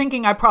 I'm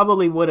thinking I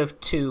probably would have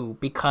too,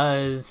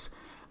 because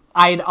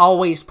I'd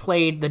always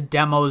played the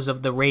demos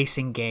of the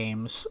racing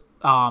games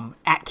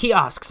at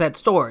kiosks at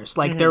stores.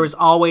 Like there was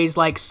always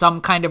like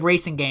some kind of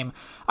racing game.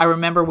 I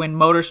remember when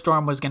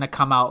MotorStorm was going to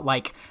come out,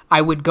 like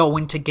I would go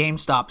into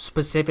GameStop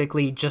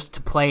specifically just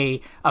to play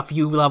a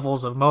few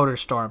levels of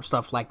MotorStorm,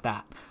 stuff like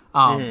that.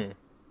 And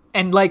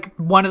like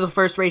one of the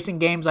first racing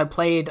games I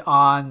played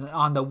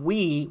on the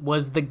Wii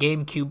was the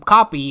GameCube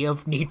copy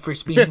of Need for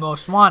Speed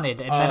Most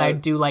Wanted, and then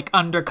I'd do like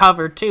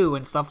Undercover 2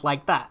 and stuff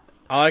like that.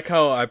 I like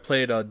how I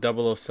played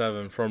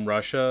 007 from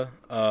Russia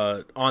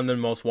on the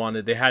Most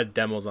Wanted. They had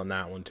demos on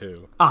that one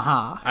too.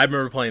 I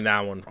remember playing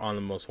that one on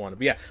the Most Wanted.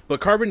 But but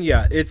Carbon,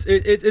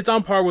 it's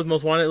on par with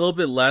Most Wanted. A little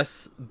bit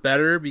less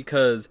better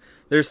because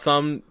there's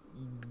some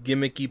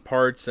gimmicky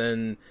parts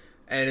and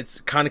it's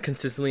kind of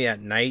consistently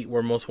at night.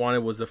 Where Most Wanted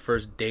was the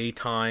first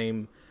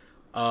daytime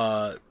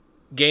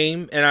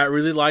game, and I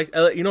really liked.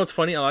 It's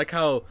funny. I like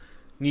how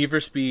Need for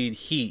Speed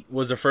Heat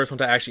was the first one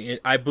to actually.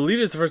 I believe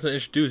it's the first one to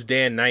introduce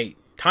day and night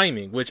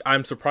timing, which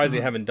I'm surprised they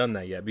haven't done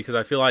that yet, because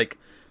I feel like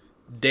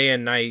day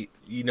and night,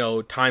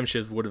 time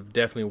shifts would have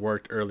definitely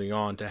worked early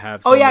on to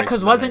have. Oh yeah,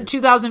 because wasn't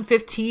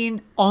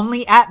 2015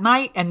 only at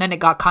night, and then it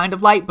got kind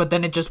of light, but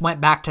then it just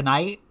went back to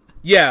night?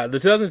 Yeah, the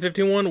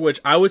 2015 one,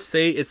 which I would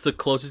say it's the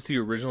closest to the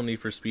original Need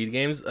for Speed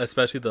games,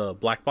 especially the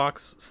Black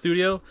Box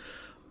Studio.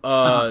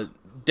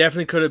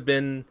 Definitely could have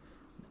been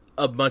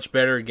a much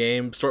better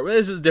game.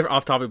 This is different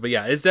off topic, but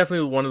yeah, it's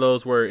definitely one of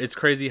those where it's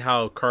crazy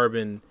how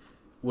Carbon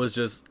was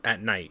just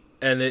at night.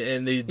 And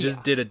they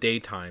just did a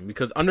daytime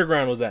because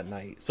Underground was at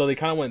night, so they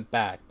kind of went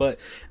back. But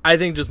I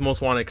think just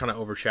Most Wanted kind of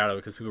overshadowed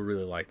because people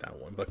really like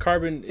that one. But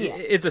Carbon,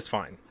 it's just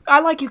fine.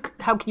 I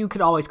like how you could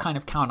always kind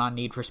of count on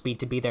Need for Speed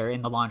to be there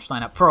in the launch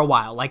lineup for a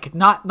while. Like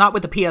not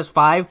with the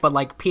PS5, but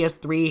like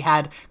PS3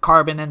 had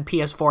Carbon and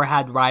PS4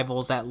 had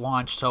Rivals at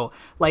launch. So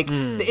like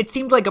it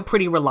seemed like a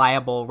pretty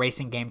reliable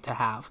racing game to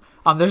have.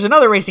 There's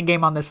another racing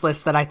game on this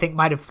list that I think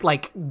might have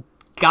like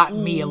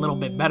gotten me a little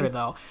bit better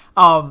though.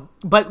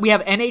 But we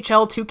have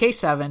NHL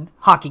 2K7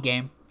 hockey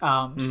game.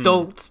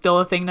 Still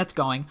a thing that's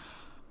going.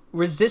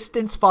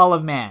 Resistance: Fall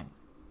of Man.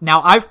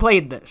 Now, I've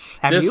played this.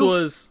 Have you? This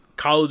was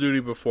Call of Duty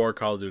before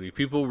Call of Duty.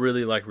 People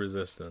really like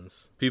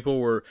Resistance. People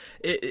were...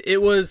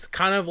 It was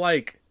kind of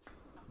like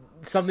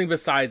something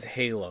besides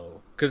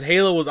Halo. Because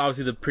Halo was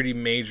obviously the pretty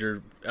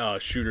major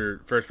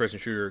first-person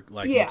shooter,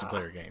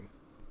 multiplayer game.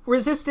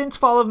 Resistance: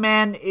 Fall of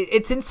Man,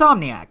 it's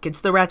Insomniac.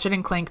 It's the Ratchet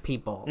and Clank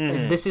people.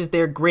 This is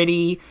their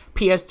gritty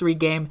PS3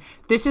 game.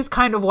 This is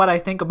kind of what I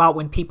think about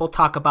when people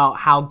talk about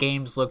how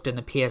games looked in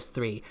the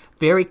PS3.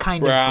 Very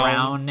kind of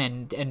brown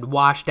and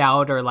washed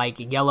out or like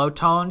yellow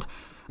toned.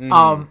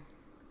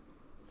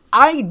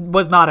 I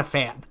was not a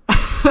fan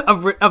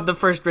of the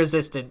first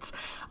Resistance.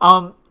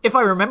 If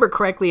I remember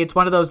correctly, it's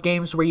one of those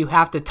games where you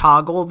have to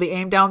toggle the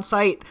aim down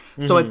sight.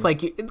 So it's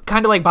like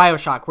kind of like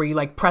BioShock, where you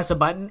like press a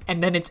button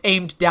and then it's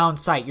aimed down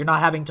sight. You're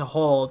not having to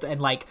hold and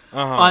like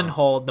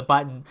unhold the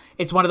button.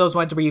 It's one of those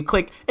ones where you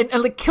click. And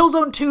like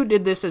Killzone 2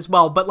 did this as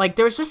well. But like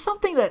there's just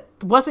something that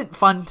wasn't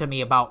fun to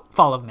me about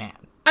Fall of Man.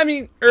 I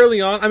mean,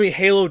 early on,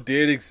 Halo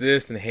did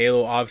exist, and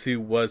Halo obviously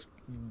was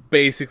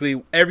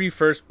basically every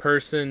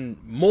first-person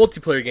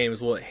multiplayer game is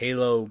what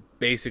Halo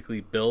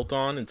basically built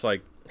on. It's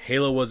like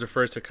Halo was the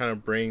first to kind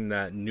of bring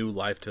that new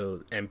life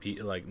to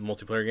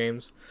multiplayer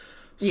games.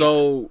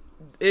 So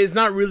it's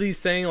not really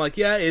saying it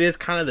is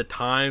kind of the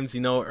times,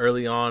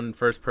 early on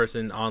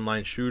first-person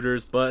online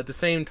shooters, but at the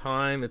same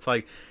time, it's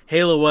like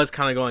Halo was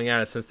kind of going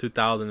at it since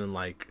 2000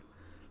 and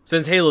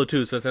since Halo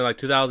 2, so it's in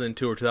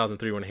 2002 or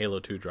 2003 when Halo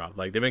 2 dropped.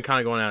 They've been kind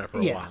of going at it for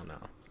a while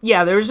now.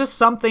 Yeah, there was just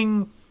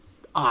something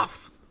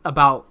off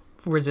about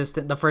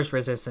the first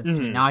Resistance to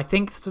me. Now, I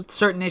think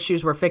certain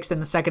issues were fixed in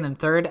the second and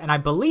third, and I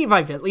believe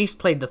I've at least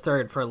played the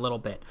third for a little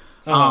bit.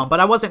 But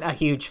I wasn't a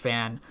huge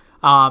fan.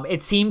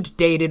 It seemed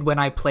dated when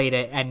I played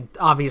it, and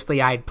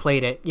obviously I had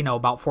played it,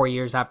 about 4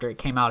 years after it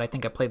came out. I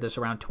think I played this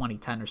around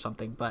 2010 or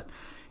something. But,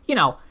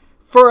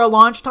 for a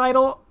launch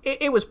title,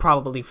 it was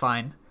probably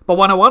fine. But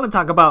what I want to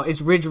talk about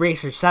is Ridge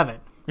Racer 7.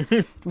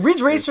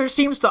 Ridge Racer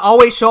seems to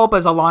always show up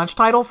as a launch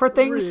title for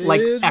things like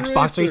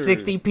Xbox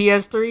 360,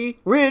 PS3,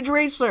 Ridge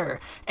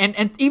Racer,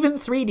 and even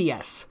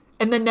 3DS,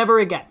 and then never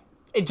again.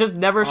 It just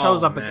never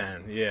shows up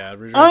again. Yeah,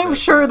 I'm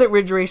sure that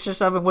Ridge Racer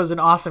 7 was an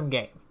awesome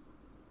game,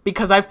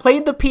 because I've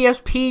played the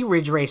PSP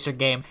Ridge Racer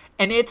game,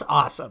 and it's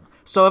awesome.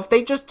 So if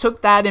they just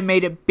took that and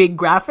made it big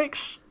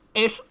graphics,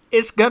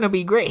 it's gonna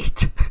be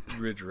great.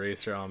 Ridge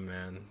Racer, oh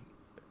man.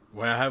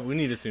 Well, we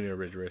need to see a new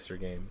Ridge Racer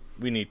game.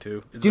 We need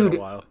to. It's been a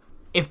while.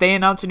 If they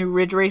announce a new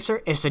Ridge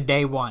Racer, it's a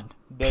day one.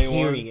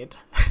 Period.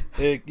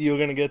 You're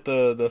going to get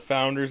the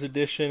Founders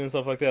Edition and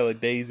stuff like that, like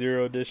Day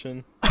Zero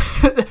Edition.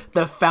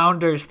 The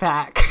Founders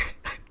Pack.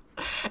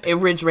 A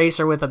Ridge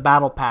Racer with a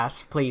Battle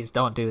Pass. Please,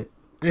 don't do it.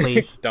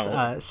 Please. Don't.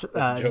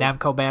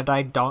 Namco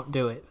Bandai, don't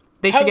do it.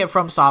 They should get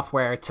From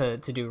Software to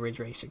do Ridge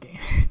Racer game.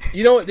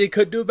 You know what they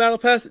could do a Battle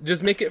Pass?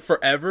 Just make it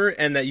forever,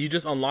 and that you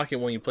just unlock it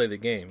when you play the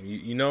game.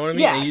 You know what I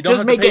mean? Yeah, and you don't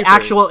just make it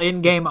actual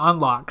in-game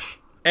unlocks.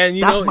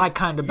 And that's my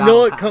kind of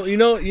Battle Pass. You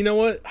know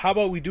what? How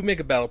about we do make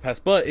a Battle Pass,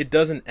 but it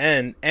doesn't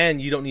end,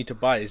 and you don't need to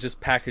buy it. It's just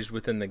packaged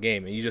within the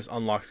game, and you just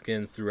unlock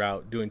skins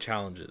throughout doing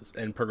challenges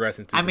and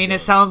progressing through the game. It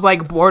sounds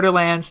like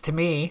Borderlands to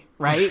me,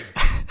 right?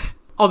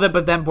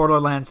 But then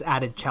Borderlands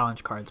added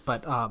challenge cards,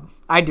 but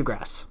I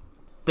digress.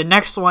 The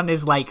next one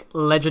is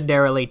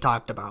legendarily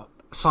talked about.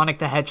 Sonic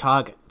the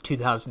Hedgehog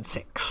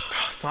 2006.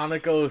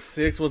 Sonic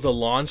 06 was a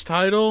launch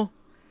title?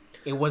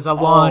 It was a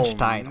launch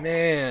title.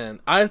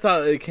 Man, I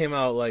thought it came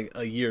out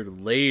a year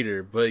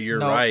later, but you're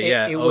right.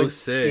 It was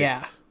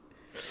 06.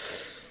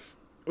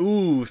 Yeah.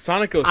 Ooh,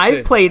 Sonic 06.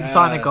 I've played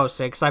Sonic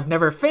 06. I've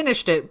never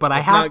finished it, but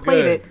I have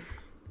played it.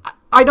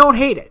 I don't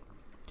hate it.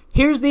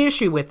 Here's the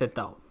issue with it,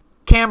 though.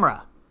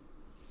 Camera.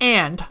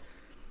 And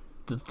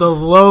the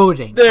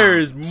loading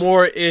There's times.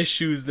 More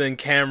issues than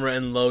camera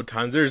and load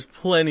times. There's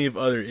plenty of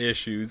other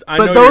issues.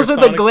 But those are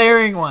the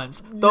glaring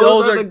ones.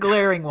 Those are the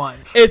glaring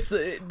ones. It's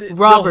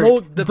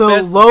Robert,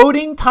 the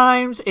loading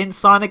times in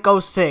Sonic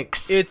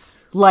 06.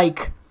 It's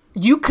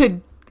you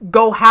could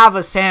go have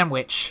a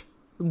sandwich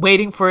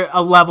waiting for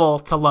a level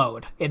to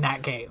load in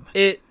that game.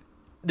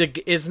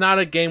 It's not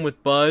a game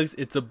with bugs.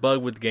 It's a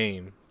bug with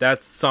game.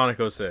 That's Sonic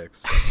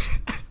 06.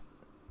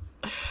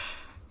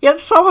 Yet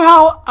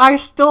somehow I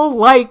still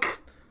like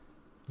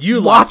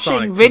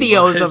watching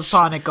videos of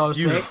Sonic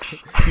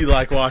 06. You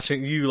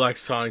like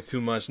Sonic too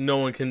much. No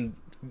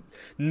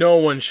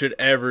one should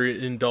ever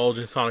indulge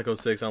in Sonic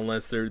 06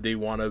 unless they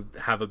want to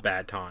have a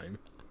bad time.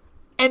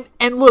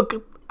 And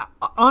look,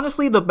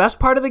 honestly, the best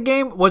part of the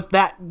game was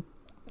that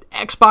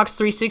Xbox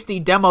 360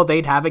 demo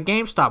they'd have at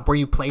GameStop where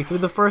you play through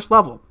the first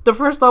level. The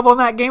first level in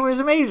that game was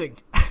amazing.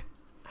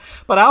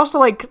 But I also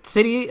like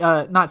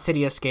not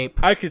City Escape.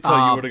 I could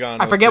tell you would have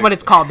gone. I forget what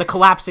it's called. The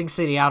Collapsing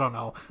City. I don't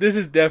know. This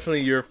is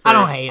definitely your first. I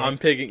don't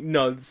hate it.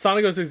 No,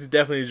 Sonic 06 is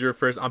definitely your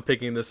first. I'm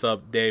picking this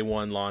up day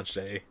one launch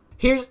day.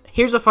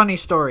 Here's a funny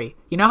story.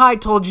 You know how I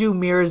told you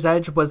Mirror's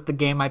Edge was the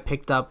game I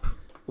picked up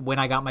when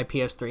I got my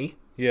PS3?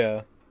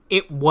 Yeah.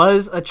 It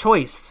was a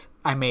choice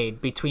I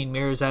made between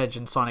Mirror's Edge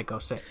and Sonic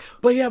 06.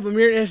 But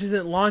Mirror's Edge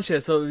isn't launched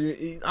yet, so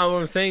what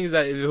I'm saying is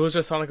that if it was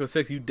just Sonic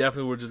 06, you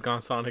definitely would have just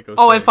gone Sonic 06.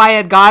 Oh, if I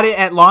had got it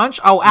at launch?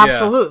 Oh,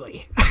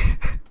 absolutely. Yeah.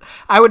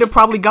 I would have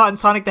probably gotten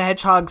Sonic the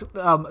Hedgehog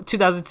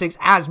 2006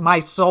 as my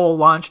sole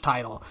launch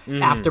title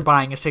after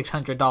buying a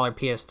 $600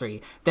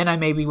 PS3. Then I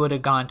maybe would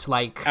have gone to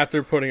like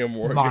after putting a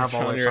mortgage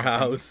Marvel on your something.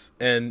 House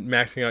and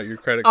maxing out your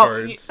credit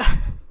cards.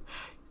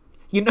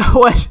 You know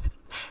what?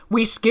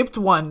 We skipped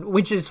one,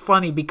 which is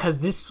funny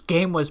because this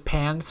game was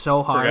panned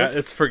so hard.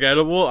 It's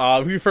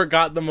forgettable. We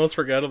forgot the most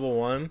forgettable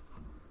one.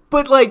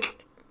 But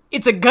like,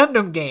 it's a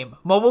Gundam game.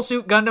 Mobile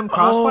Suit Gundam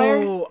Crossfire.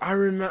 Oh, I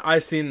remember.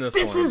 I've seen this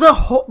one. This is a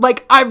whole...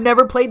 Like, I've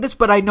never played this,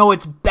 but I know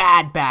it's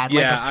bad.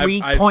 Yeah, like a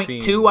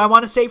 3.2, I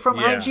want to say, from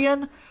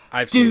IGN.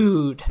 I've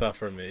seen stuff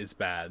from it. It's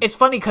bad. It's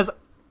funny because...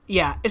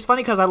 Yeah, it's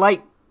funny because I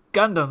like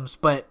Gundams,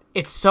 but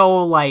it's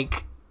so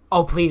like...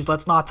 Oh, please,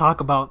 let's not talk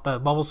about the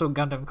Mobile Suit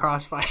Gundam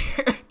Crossfire.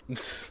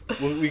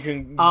 We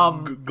can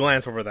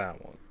glance over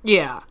that one.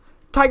 Yeah.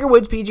 Tiger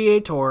Woods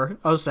PGA Tour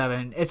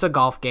 07. It's a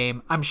golf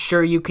game. I'm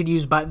sure you could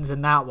use buttons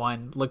in that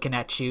one. Looking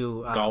at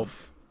you,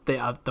 golf.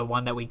 The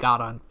one that we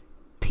got on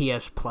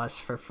PS Plus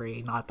for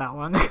free not that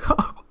long ago.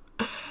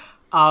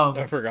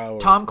 I forgot.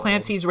 Tom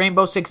Clancy's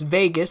Rainbow Six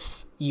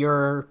Vegas.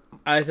 Your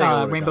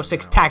Rainbow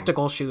Six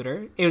tactical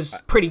shooter. It was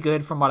pretty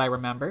good from what I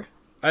remember.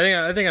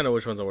 I think I know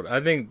which ones I would. I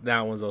think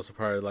that one's also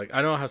probably like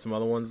I know I have some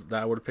other ones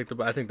that I would have picked up,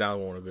 but I think that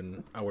one would have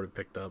been I would have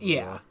picked up. Yeah.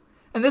 As well.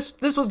 And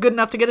this was good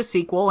enough to get a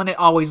sequel, and it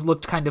always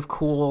looked kind of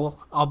cool,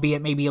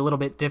 albeit maybe a little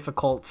bit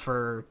difficult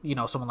for,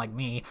 someone like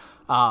me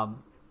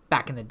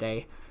back in the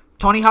day.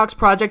 Tony Hawk's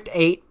Project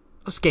 8,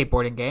 a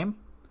skateboarding game.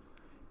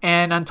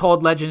 And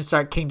Untold Legends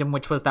Dark Kingdom,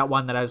 which was that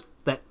one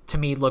that to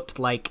me looked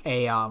like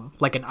an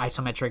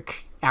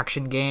isometric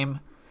action game.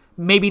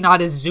 Maybe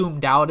not as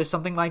zoomed out as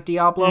something like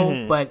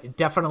Diablo, but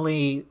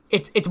definitely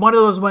it's one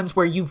of those ones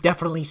where you've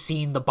definitely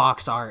seen the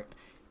box art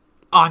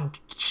on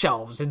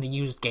shelves in the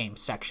used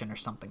games section or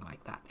something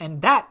like that.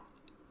 And that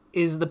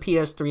is the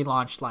PS3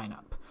 launch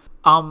lineup.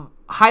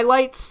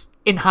 Highlights,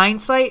 in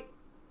hindsight,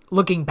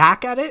 looking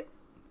back at it,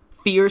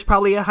 Fear's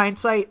probably a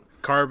hindsight.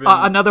 Carbon.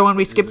 Another one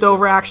we skipped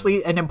over,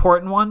 actually, an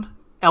important one.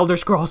 Elder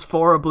Scrolls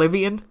 4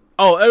 Oblivion.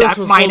 Oh, Elder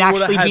Scrolls 4 might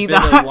actually be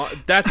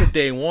that's a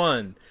day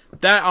one.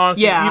 That,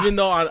 honestly, even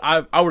though I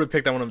would have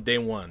picked that one up day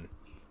one.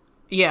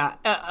 Yeah,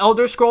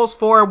 Elder Scrolls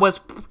 4 was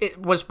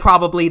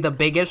probably the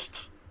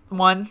biggest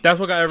one. That's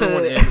what got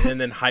everyone in,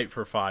 and then hype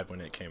for 5 when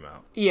it came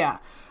out. Yeah.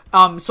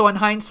 So in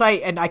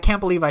hindsight, and I can't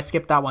believe I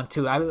skipped that one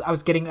too. I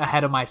was getting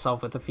ahead of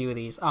myself with a few of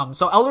these.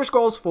 So Elder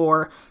Scrolls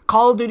 4,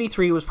 Call of Duty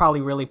 3 was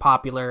probably really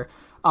popular.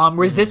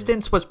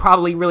 Resistance was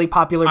probably really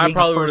popular being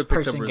a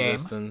first-person game.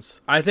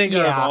 Resistance. I think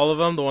out of all of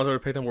them, the ones that would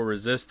have picked them were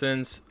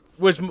Resistance,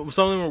 which some of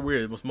them were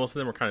weird. Most of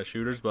them were kind of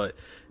shooters, but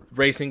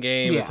racing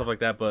game and stuff like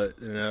that. But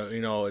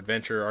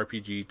adventure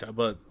RPG.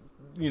 But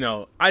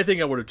I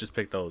think I would have just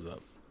picked those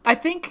up. I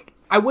think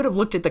I would have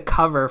looked at the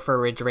cover for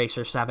Ridge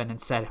Racer 7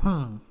 and said,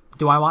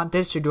 do I want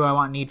this or do I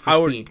want Need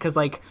for Speed? Because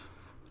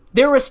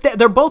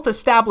they're both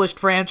established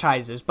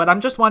franchises, but I'm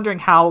just wondering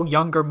how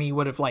younger me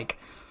would have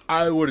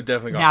I would have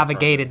definitely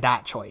navigated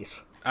that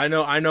choice. I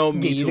know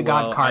me too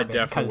well. Carbon, I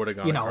definitely would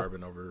have gone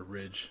Carbon over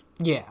Ridge.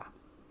 Yeah.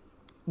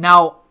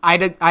 Now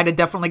I'd have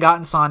definitely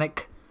gotten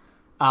Sonic.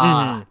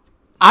 I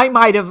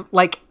might have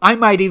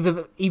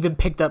even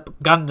picked up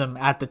Gundam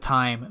at the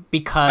time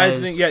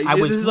because I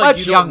was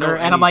much younger,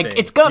 and I'm like,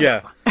 it's Gundam.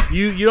 Yeah.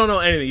 You don't know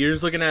anything. You're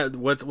just looking at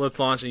what's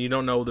launched, and you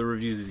don't know the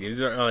reviews of these games.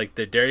 These are like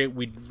they're day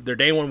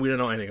one. We don't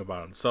know anything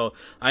about them. So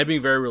I'm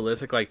being very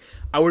realistic. Like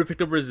I would have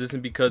picked up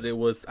Resistance because it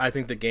was I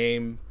think the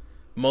game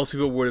most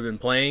people would have been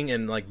playing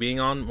and like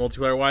being on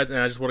multiplayer wise, and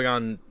I just would have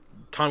gone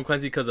Tom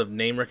Clancy because of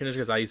name recognition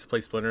because I used to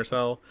play Splinter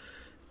Cell,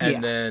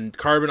 and then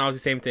Carbon obviously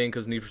same thing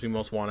because Need for Speed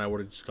Most Wanted I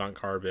would have just gone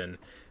Carbon,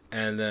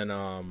 and then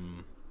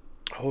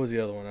what was the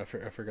other one? I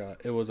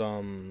forgot. It was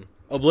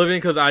Oblivion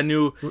because I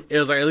knew it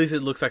was like at least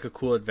it looks like a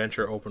cool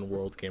adventure open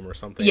world game or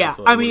something. Yeah,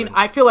 so I mean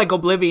I feel like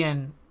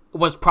Oblivion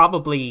was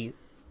probably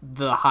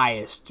the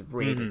highest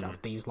rated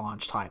of these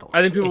launch titles.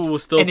 I think people will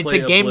still play and it's a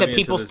game Oblivion that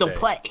people still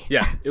play.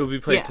 Yeah, it will be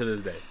played to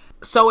this day.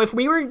 So if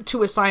we were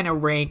to assign a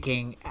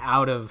ranking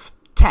out of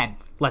 10,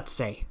 let's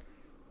say,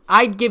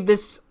 I'd give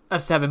this a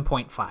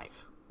 7.5.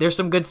 There's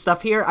some good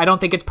stuff here. I don't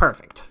think it's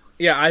perfect.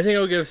 Yeah, I think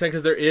I'll give it a 10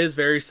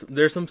 because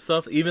there's some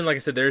stuff, even like I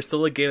said, there's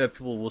still a game that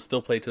people will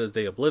still play to this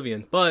day,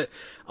 Oblivion, but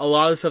a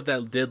lot of the stuff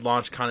that did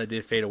launch kind of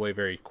did fade away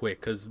very quick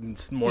because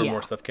more and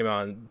more stuff came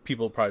out and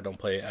people probably don't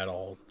play it at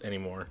all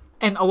anymore.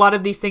 And a lot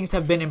of these things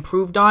have been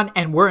improved on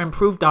and were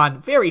improved on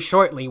very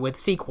shortly with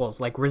sequels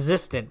like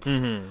Resistance.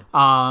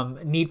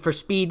 Need for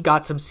Speed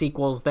got some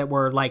sequels that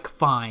were like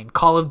fine.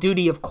 Call of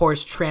Duty, of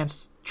course,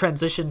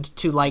 transitioned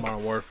to like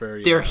Modern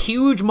Warfare, their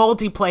huge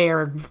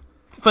multiplayer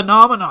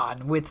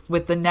phenomenon with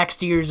the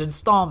next year's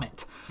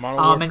installment.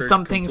 And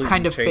some things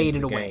kind of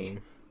faded away.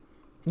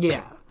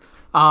 Yeah.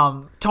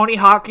 Tony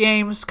Hawk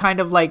games kind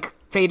of like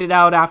faded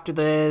out after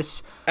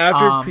this.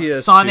 After PS2,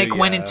 Sonic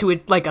went into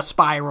it like a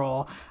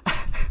spiral.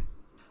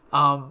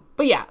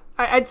 But yeah,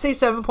 I'd say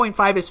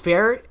 7.5 is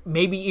fair,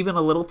 maybe even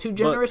a little too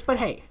generous, but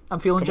hey, I'm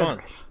feeling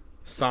generous.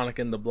 Sonic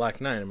and the Black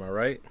Knight, am I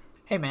right?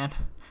 Hey, man.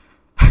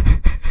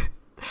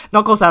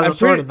 Knuckles has a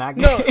sword in that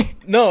game.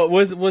 No,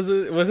 was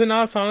it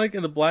not Sonic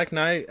and the Black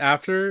Knight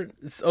after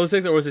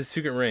 06, or was it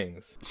Secret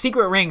Rings?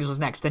 Secret Rings was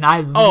next, and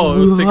I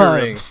love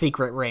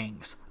Secret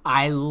Rings.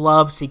 I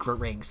love Secret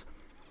Rings.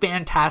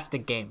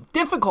 Fantastic game.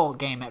 Difficult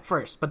game at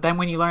first, but then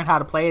when you learn how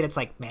to play it, it's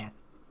like, man,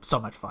 so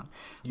much fun.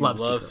 You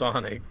love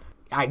Sonic. Rings.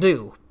 I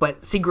do,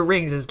 but Secret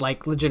Rings is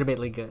like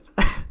legitimately good.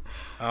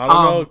 I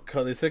don't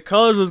know. They said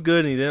Colors was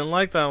good, and you didn't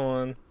like that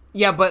one.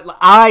 Yeah, but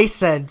I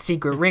said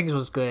Secret Rings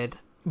was good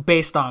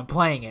based on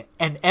playing it,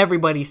 and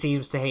everybody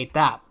seems to hate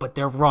that, but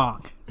they're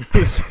wrong.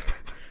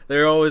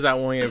 They're always at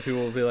one game.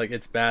 People will be like,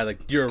 "It's bad."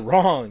 Like, you're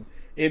wrong.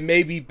 It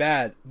may be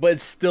bad, but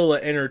it's still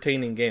an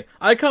entertaining game.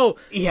 I like how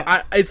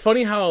it's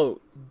funny how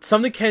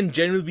something can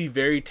genuinely be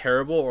very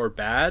terrible or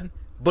bad,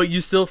 but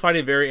you still find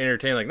it very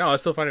entertaining. Like, no, I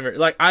still find it very...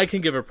 Like, I can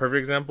give a perfect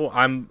example.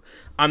 I'm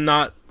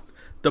not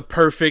the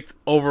perfect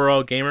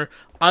overall gamer.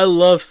 I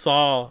love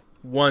Saw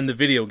 1, the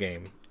video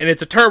game, and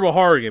it's a terrible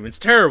horror game. It's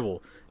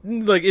terrible.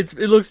 Like, it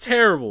looks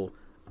terrible.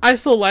 I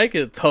still like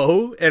it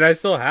though, and I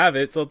still have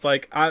it. So it's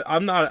like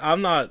I'm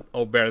not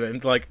better than,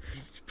 like,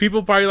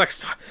 people probably like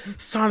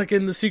Sonic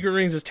and the Secret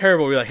Rings is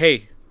terrible. We're like,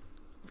 hey,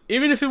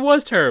 even if it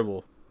was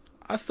terrible,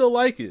 I still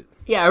like it.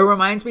 Yeah, it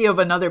reminds me of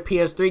another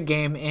PS3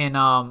 game in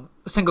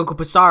Sengoku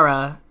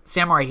Basara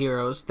Samurai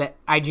Heroes that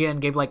IGN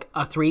gave like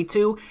a 3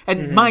 to.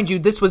 And mind you,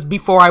 this was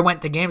before I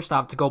went to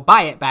GameStop to go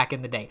buy it back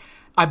in the day.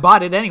 I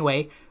bought it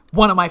anyway.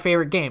 One of my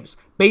favorite games.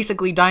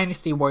 Basically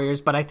Dynasty Warriors,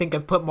 but I think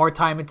I've put more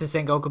time into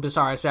Sengoku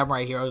Basara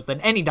Samurai Heroes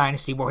than any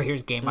Dynasty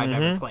Warriors game I've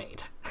ever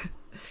played.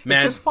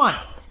 It's just fun.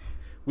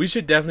 We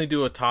should definitely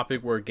do a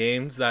topic where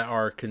games that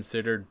are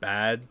considered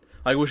bad,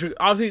 like, we should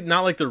obviously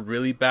not like the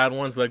really bad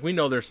ones, but like, we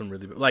know there's some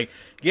really like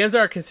games that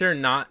are considered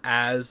not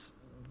as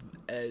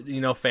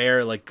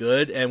fair, like,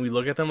 good, and we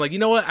look at them like, you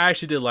know what, I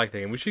actually did like that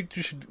game. We should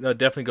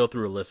definitely go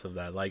through a list of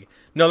that. Like,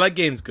 no, that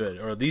game's good,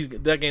 or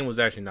that game was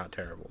actually not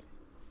terrible.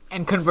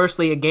 And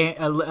conversely,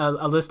 a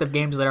list of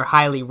games that are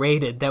highly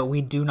rated that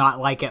we do not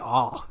like at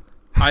all.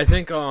 I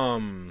think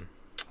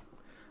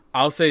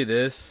I'll say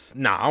this.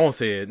 Nah, I won't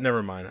say it.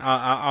 Never mind.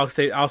 I'll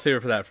save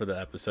it for that for the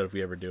episode if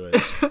we ever do it.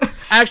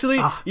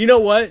 Actually, you know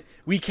what?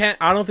 We can't.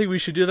 I don't think we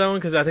should do that one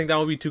because I think that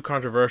would be too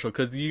controversial.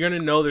 Because you're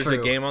gonna know there's a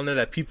game on there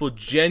that people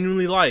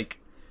genuinely like,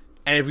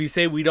 and if we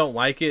say we don't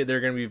like it, they're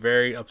gonna be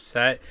very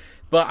upset.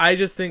 But I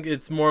just think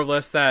it's more or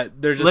less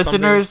that they're just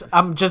listeners.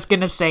 I'm just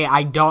gonna say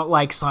I don't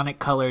like Sonic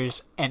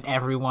Colors, and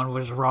everyone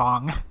was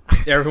wrong.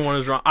 Everyone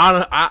is wrong.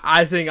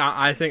 I think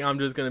I'm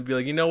just gonna be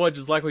like, you know what?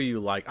 Just like what you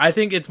like. I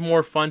think it's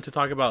more fun to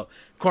talk about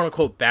quote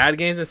unquote bad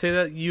games and say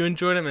that you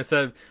enjoyed them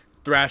instead of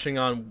thrashing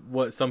on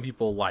what some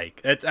people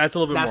like. That's a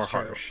little bit more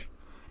harsh.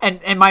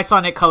 And my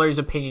Sonic Colors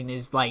opinion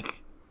is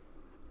like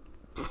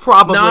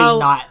probably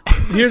not.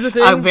 Here's the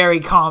thing. A very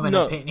common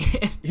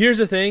opinion. Here's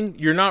the thing.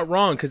 You're not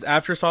wrong, because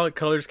after Sonic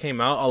Colors came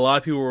out, a lot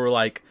of people were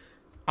like,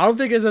 I don't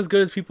think it's as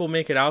good as people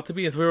make it out to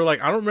be. And so we were like,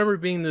 I don't remember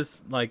it being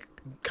this like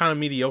kind of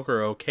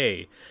mediocre or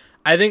okay.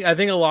 I think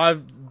a lot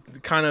of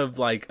kind of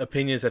like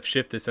opinions have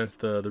shifted since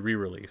the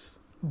re-release.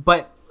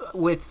 But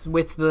with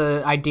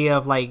the idea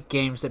of like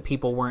games that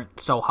people weren't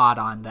so hot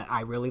on that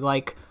I really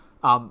like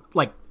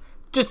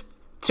just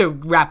to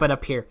wrap it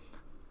up here,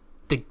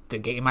 the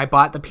game I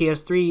bought the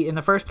PS3 in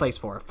the first place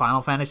for,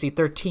 Final Fantasy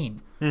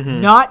 13.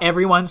 Not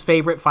everyone's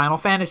favorite Final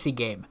Fantasy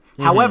game.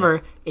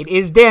 However, it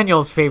is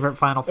Daniel's favorite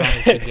Final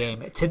Fantasy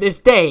game to this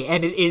day,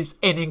 and it is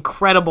an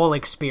incredible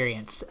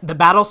experience. The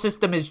battle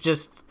system is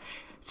just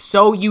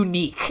so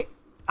unique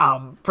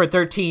for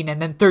 13,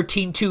 and then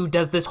 13-2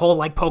 does this whole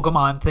like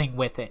Pokemon thing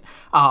with it.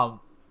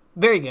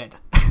 Very good.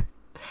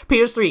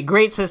 PS3,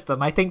 great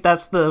system. I think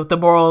that's the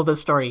moral of the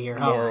story here.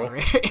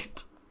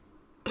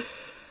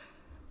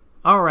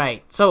 All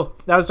right, so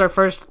that was our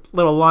first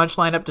little launch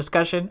lineup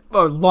discussion.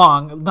 Or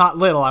long, not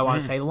little, I want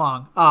to say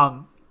long.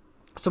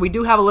 So we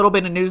do have a little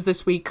bit of news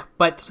this week,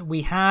 but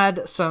we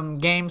had some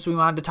games we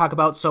wanted to talk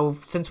about. So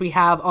since we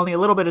have only a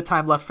little bit of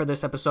time left for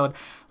this episode,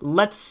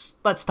 let's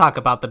talk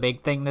about the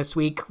big thing this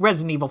week.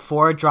 Resident Evil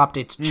 4 dropped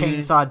its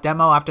chainsaw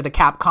demo after the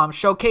Capcom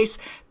showcase.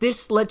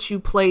 This lets you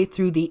play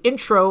through the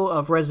intro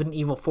of Resident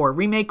Evil 4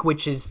 Remake,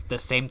 which is the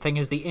same thing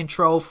as the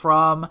intro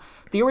from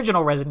the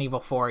original Resident Evil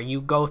 4. You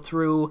go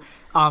through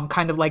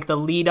kind of like the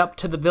lead up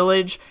to the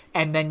village,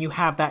 and then you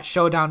have that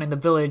showdown in the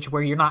village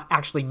where you're not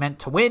actually meant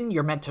to win,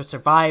 you're meant to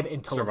survive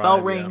until the bell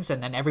rings,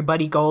 and then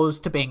everybody goes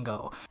to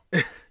bingo.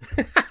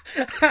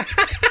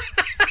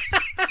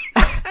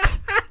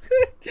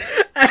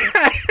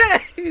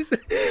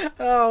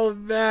 Oh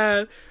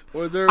man,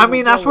 I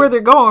mean that's where they're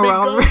going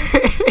around.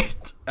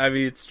 I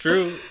mean it's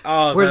true.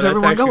 Oh, where's man,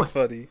 everyone going?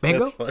 Funny.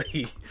 Bingo? That's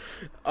funny.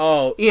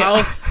 Oh,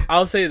 Yeah.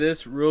 I'll say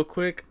this real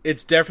quick.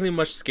 It's definitely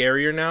much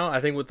scarier now.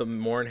 I think with the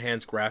more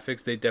enhanced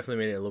graphics, they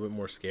definitely made it a little bit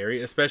more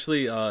scary,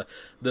 especially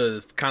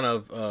the kind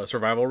of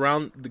survival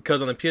round.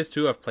 Because on the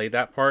PS2, I've played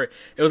that part.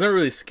 It wasn't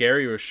really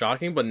scary or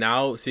shocking, but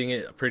now seeing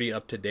it pretty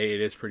up to date,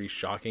 it is pretty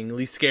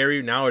shockingly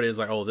scary. Now it is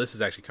like, oh, this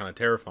is actually kind of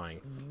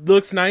terrifying.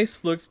 Looks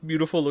nice, looks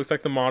beautiful, looks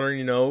like the modern,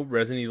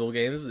 Resident Evil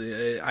games.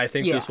 I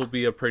think this will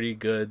be a pretty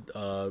good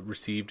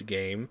received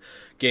game.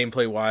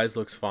 Gameplay wise,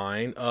 looks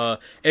fine.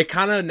 It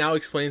kind of now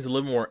explains a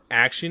little more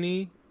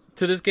actiony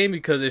to this game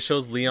because it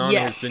shows Leon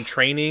has been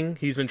training.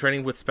 He's been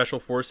training with special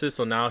forces,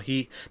 so now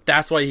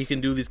that's why he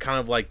can do these kind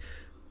of like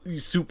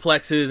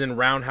suplexes and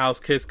roundhouse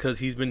kicks, because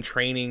he's been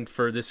training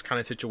for this kind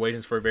of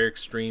situations, for very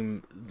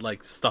extreme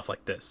like stuff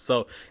like this.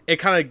 So it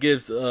kind of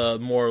gives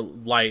more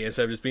light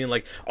instead of just being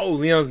like, oh,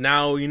 Leon's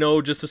now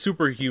just a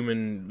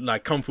superhuman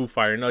like kung fu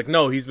fighter. And like,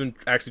 no, he's been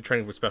actually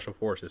training with special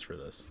forces for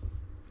this.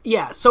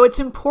 Yeah, so it's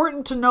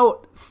important to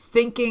note,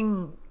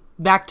 thinking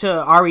back to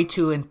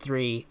RE2 and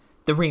 3,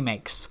 the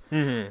remakes.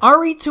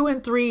 RE2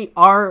 and 3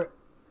 are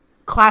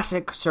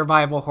classic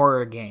survival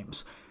horror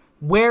games,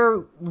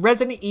 where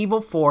Resident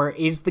Evil 4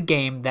 is the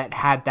game that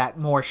had that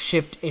more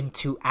shift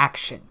into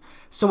action.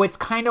 So it's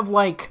kind of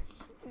like,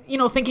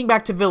 thinking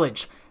back to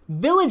Village.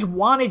 Village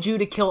wanted you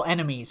to kill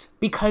enemies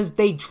because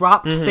they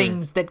dropped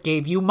things that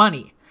gave you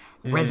money.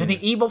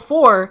 Resident Evil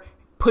 4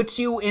 puts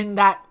you in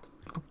that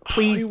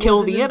please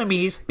kill the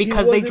enemies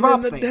because they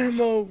drop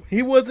things.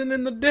 He wasn't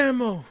in the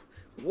demo.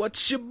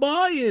 What you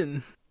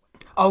buying?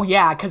 Oh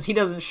yeah, because he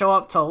doesn't show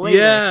up till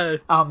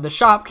later. Yeah. The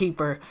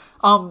shopkeeper.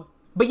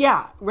 But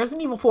yeah,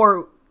 Resident Evil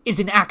 4 is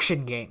an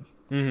action game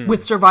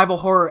with survival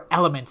horror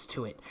elements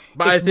to it.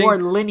 But it's more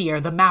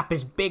linear. The map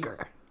is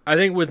bigger. I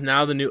think with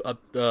now the new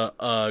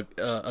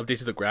update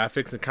to the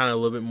graphics and kind of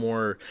a little bit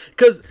more,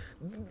 because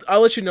I'll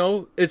let you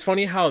know, it's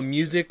funny how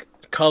music,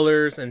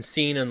 colors, and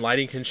scene and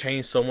lighting can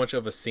change so much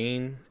of a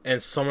scene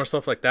and so much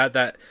stuff like that,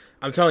 that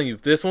I'm telling you,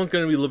 this one's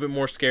going to be a little bit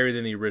more scary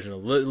than the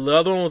original. The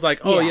other one was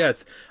like, oh yeah,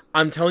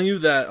 I'm telling you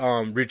that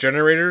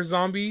Regenerator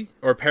zombie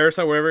or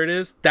Parasite, whatever it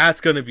is,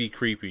 that's going to be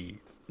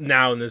creepy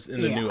now in the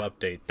new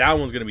update. That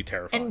one's going to be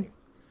terrifying. And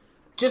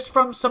just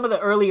from some of the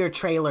earlier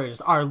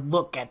trailers, our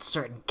look at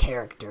certain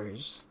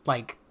characters,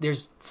 like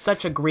there's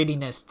such a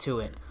grittiness to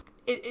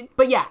it.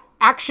 But yeah,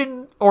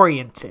 action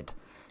oriented.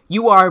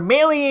 You are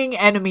meleeing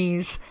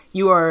enemies.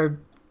 You are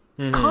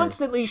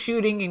constantly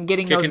shooting and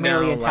getting those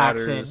melee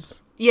attacks ladders in.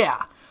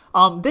 Yeah.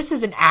 This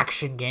is an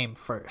action game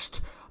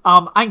first.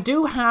 I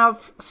do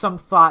have some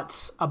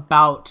thoughts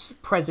about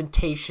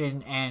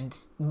presentation and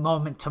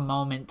moment to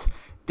moment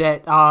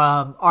that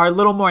are a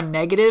little more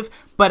negative,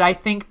 but I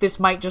think this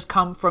might just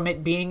come from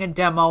it being a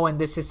demo, and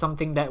this is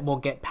something that will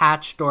get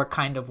patched or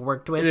kind of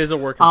worked with. It is a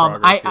work in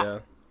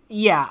progress,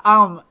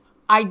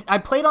 I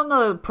played on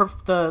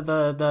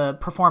the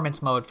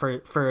performance mode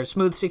for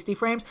smooth 60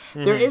 frames.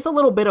 There is a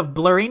little bit of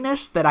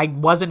blurriness that I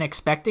wasn't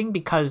expecting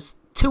because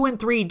 2 and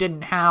 3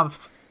 didn't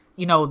have,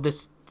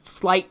 this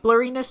slight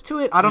blurriness to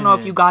it. I don't know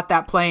if you got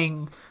that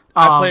playing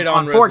I played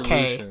on 4K.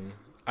 Resolution.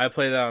 I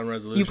played that on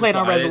resolution. You played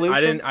on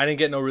resolution? I didn't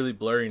get no really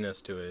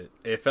blurriness to it.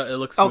 It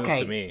looked smooth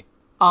to me.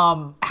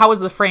 How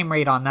was the frame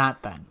rate on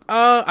that then?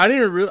 I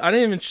didn't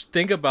even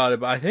think about it,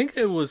 but I think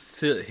it was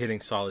hitting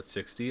solid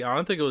 60. I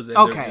don't think it was.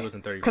 Okay. It was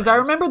in 30. Because I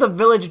remember the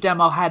Village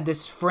demo had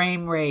this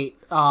frame rate,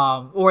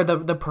 or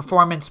the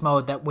performance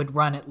mode that would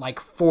run at like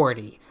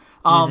 40.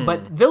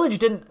 But Village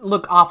didn't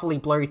look awfully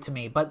blurry to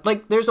me. But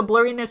like, there's a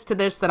blurriness to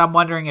this that I'm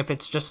wondering if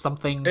it's just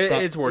something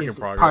it's work in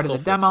progress. Part of the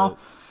demo.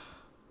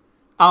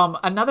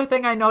 Another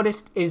thing I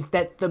noticed is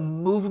that the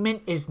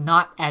movement is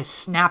not as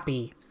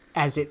snappy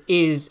as it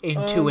is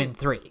in 2 and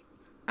 3.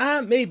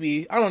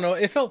 Maybe. I don't know.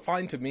 It felt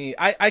fine to me.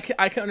 I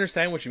can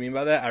understand what you mean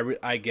by that.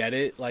 I get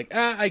it. Like,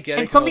 I get it.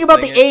 And something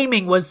about the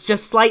aiming was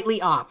just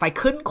slightly off. I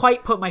couldn't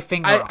quite put my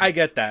finger on it. I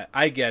get that.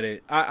 I get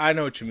it. I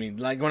know what you mean.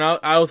 Like, when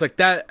I was like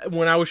that,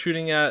 when I was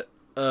shooting at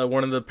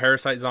one of the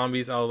Parasite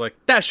zombies, I was like,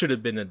 that should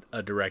have been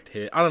a direct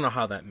hit. I don't know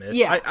how that missed.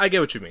 Yeah. I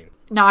get what you mean.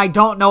 Now, I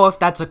don't know if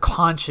that's a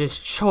conscious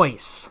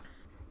choice.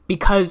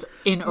 Because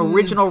in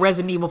original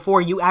Resident Evil 4,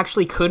 you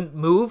actually couldn't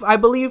move, I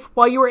believe,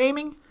 while you were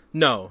aiming?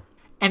 No.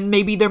 And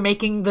maybe they're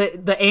making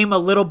the aim a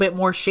little bit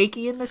more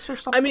shaky in this or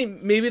something? I mean,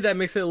 maybe that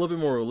makes it a little bit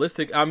more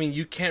realistic. I mean,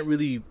 you can't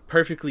really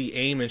perfectly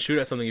aim and shoot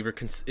at something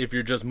if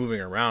you're just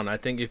moving around. I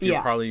think if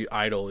you're probably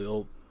idle,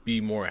 it'll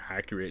be more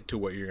accurate to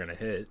what you're going to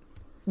hit.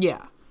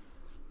 Yeah.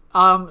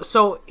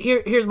 So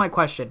here's my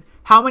question.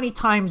 How many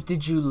times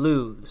did you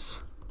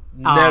lose?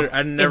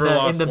 I never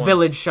lost in the once.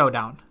 Village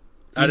showdown.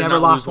 I never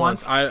lost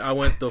once. I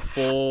went the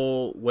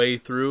full way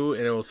through,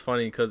 and it was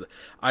funny because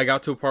I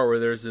got to a part where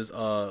there's this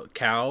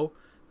cow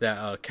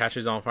that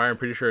catches on fire. I'm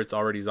pretty sure it's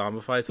already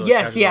zombified, so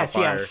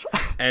yes.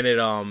 And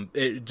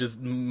it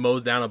just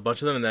mows down a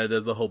bunch of them, and then it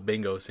does the whole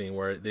bingo scene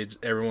where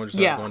everyone just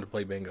starts going to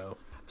play bingo.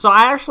 So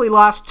I actually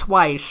lost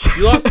twice.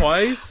 You lost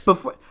twice?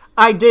 Before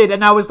I did,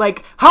 and I was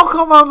like, "How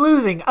come I'm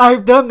losing?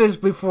 I've done this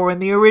before in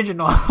the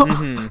original."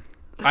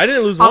 I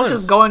didn't lose I'm once.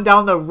 just going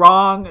down the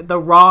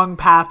wrong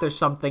path or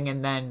something,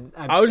 and then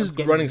I was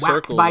just running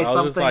circles. I was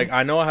something. just like,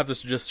 I know I have to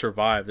just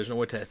survive. There's no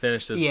way to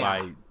finish this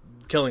by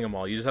killing them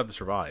all. You just have to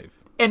survive.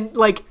 And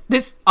like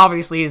this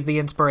obviously is the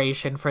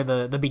inspiration for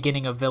the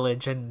beginning of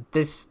Village, and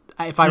this,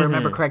 if I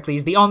remember correctly,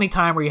 is the only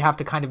time where you have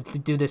to kind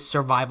of do this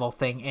survival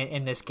thing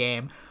in this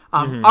game.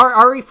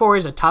 RE4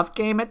 is a tough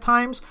game at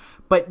times,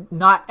 but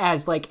not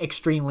as like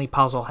extremely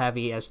puzzle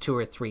heavy as 2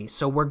 or 3.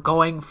 So we're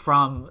going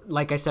from,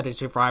 like I said, a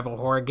survival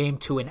horror game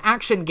to an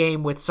action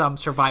game with some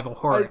survival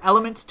horror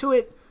elements to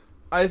it.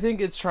 I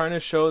think it's trying to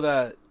show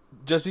that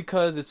just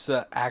because it's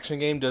an action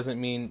game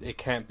doesn't mean it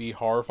can't be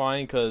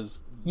horrifying,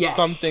 because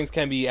some things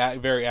can be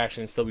very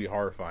action and still be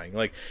horrifying.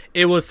 Like,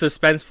 it was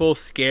suspenseful,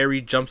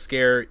 scary, jump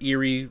scare,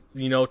 eerie,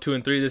 2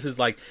 and 3. This is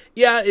like,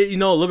 a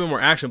little bit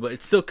more action, but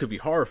it still could be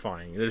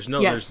horrifying. There's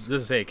doesn't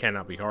say it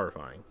cannot be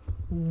horrifying.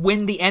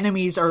 When the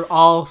enemies are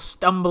all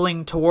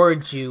stumbling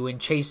towards you and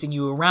chasing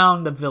you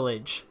around the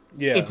village,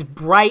 it's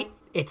bright,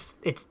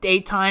 it's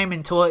daytime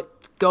until it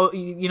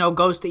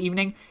goes to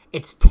evening.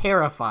 It's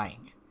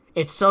terrifying.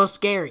 It's so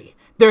scary.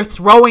 They're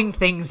throwing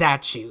things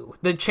at you.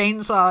 The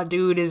chainsaw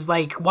dude is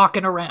like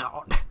walking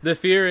around. The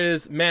fear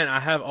is, man, I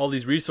have all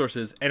these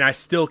resources and I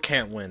still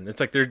can't win.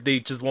 It's like they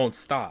just won't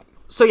stop.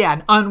 So yeah,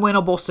 an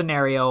unwinnable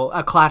scenario,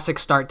 a classic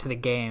start to the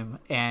game,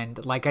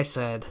 and like I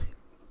said,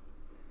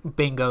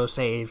 bingo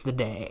saves the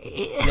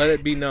day. Let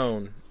it be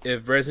known,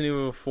 if Resident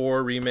Evil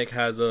 4 Remake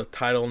has a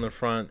title in the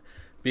front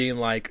being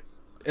like,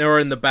 or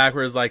in the back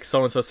where it's like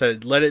so-and-so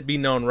said, let it be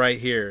known right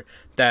here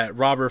that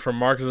Robert from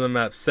Marcus on the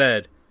Map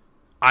said,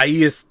 ahí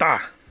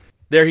está.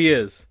 There he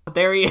is.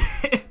 There he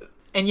is.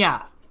 And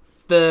yeah,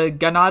 the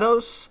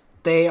Ganados,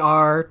 they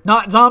are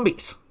not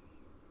zombies.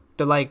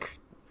 They're like,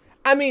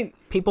 I mean,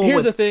 people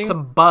here's with the thing.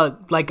 Some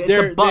bug. Like, it's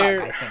a bug,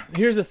 I think.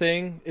 Here's the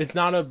thing. It's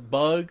not a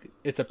bug.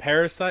 It's a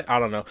parasite. I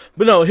don't know.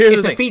 But no, here's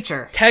the thing. It's a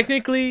feature.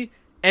 Technically,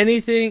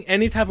 any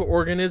type of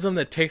organism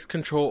that takes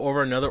control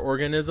over another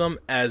organism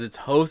as its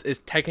host is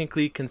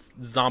technically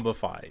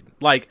zombified.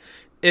 Like,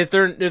 if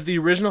the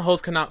original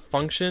host cannot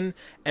function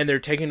and they're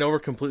taken over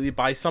completely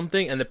by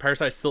something and the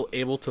parasite's still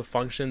able to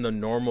function the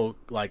normal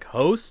like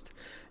host,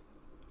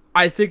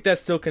 I think that's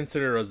still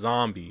considered a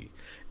zombie.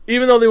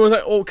 Even though they were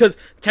like, because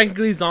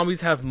technically zombies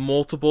have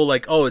multiple,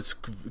 like, it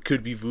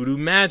could be voodoo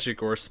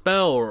magic or a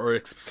spell or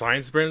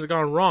science experiments have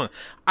gone wrong.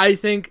 I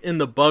think in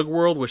the bug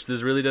world, which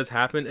this really does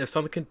happen, if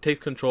something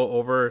takes control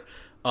over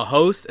a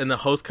host and the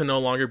host can no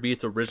longer be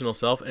its original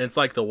self, and it's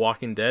like The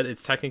Walking Dead,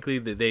 it's technically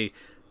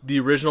the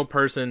original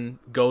person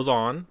goes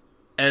on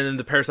and then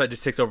the parasite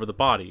just takes over the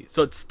body.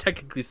 So it's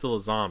technically still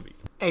a zombie.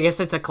 I guess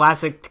it's a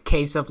classic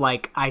case of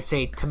like, I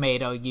say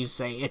tomato, you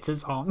say it's a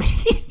zombie.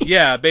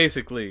 Yeah,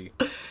 basically.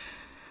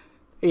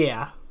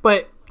 Yeah,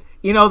 but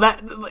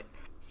that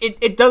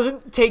it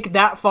doesn't take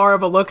that far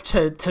of a look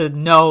to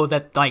know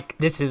that like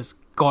this is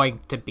going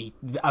to be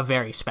a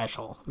very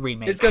special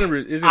remake. It's gonna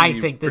I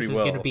think this is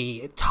going to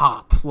be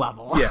top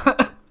level.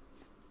 Yeah.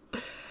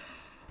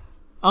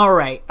 All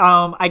right.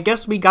 I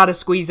guess we got to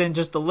squeeze in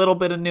just a little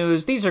bit of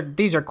news. These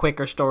are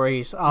quicker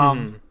stories.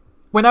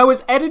 When I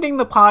was editing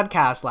the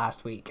podcast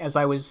last week, as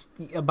I was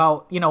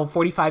about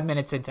 45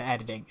 minutes into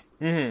editing.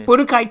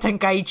 Budokai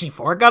Tenkaichi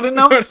 4 got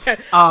announced.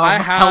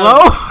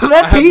 Hello?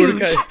 That's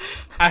huge.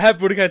 I have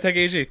Budokai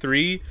Tenkaichi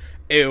 3.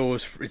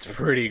 It's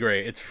pretty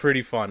great. It's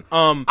pretty fun.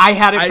 I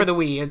had it for the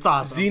Wii. It's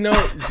awesome.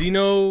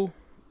 Xenoverse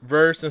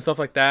and stuff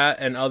like that,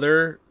 and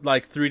other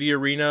like 3D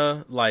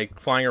arena, like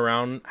flying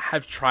around,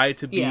 have tried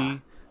to be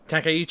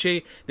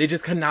Tenkaichi. They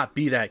just cannot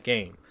be that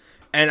game.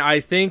 And I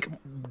think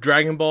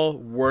Dragon Ball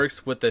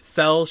works with the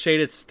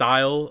cel-shaded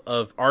style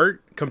of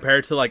art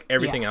compared to like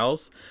everything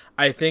else.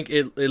 I think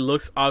it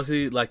looks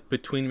obviously like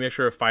between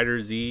mixture of Fighter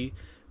Z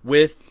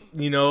with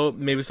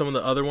maybe some of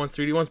the other ones,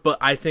 3D ones, but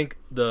I think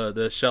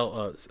the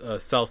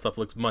cell stuff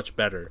looks much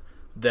better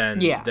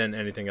than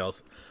anything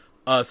else.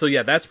 So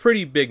yeah, that's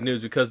pretty big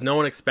news because no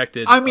one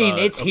expected. I mean,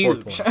 it's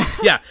huge.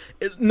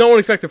 No one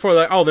expected fourth.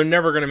 Like, they're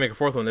never going to make a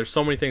fourth one. There's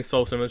so many things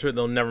so similar to it,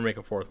 they'll never make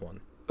a fourth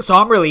one. So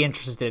I'm really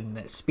interested in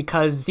this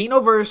because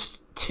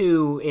Xenoverse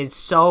 2 is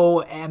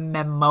so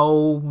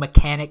MMO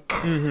mechanic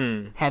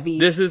heavy.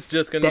 This is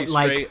just going to be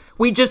straight. Like,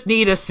 we just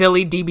need a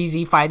silly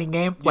DBZ fighting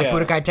game like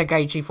Budokai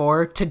Tenkaichi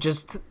 4 to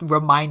just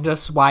remind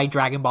us why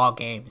Dragon Ball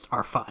games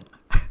are fun.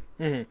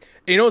 You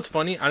know what's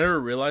funny? I never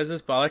realized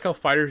this, but I like how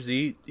Fighter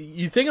Z.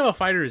 You think about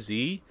Fighter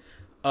Z,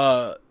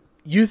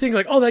 you think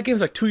like, that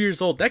game's like 2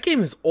 years old. That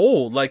game is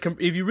old. Like,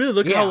 if you really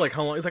look at how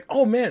long, it's like,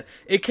 oh man,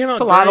 it came out.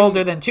 It's a lot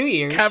older than 2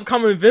 years.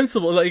 Capcom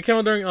Invincible, like it came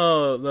out during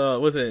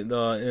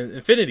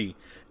Infinity,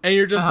 and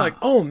you're just like,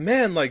 oh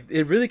man, like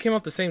it really came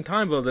out the same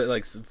time. But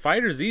like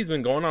Fighter Z's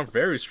been going on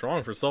very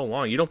strong for so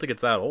long. You don't think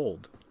it's that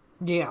old?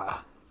 Yeah,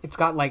 it's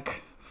got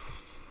like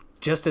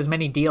just as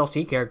many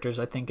DLC characters,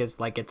 I think, as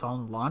like its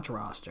own launch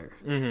roster.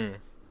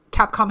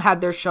 Capcom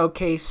had their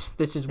showcase.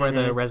 This is where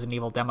the Resident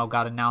Evil demo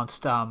got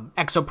announced.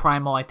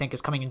 Exoprimal, I think,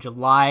 is coming in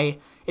July.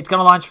 It's going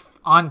to launch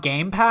on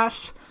Game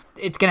Pass.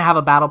 It's going to have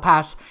a battle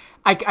pass.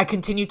 I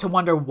continue to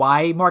wonder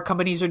why more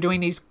companies are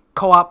doing these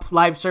co-op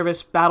live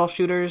service battle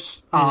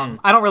shooters. I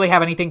don't really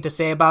have anything to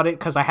say about it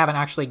because I haven't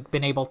actually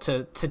been able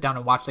to sit down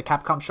and watch the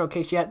Capcom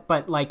showcase yet.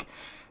 But like,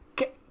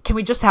 can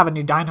we just have a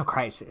new Dino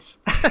Crisis?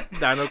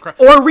 Dino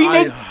Crisis or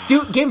remake?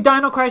 Give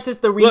Dino Crisis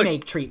the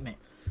remake treatment.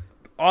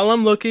 All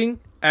I'm looking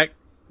at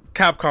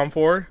Capcom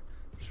for,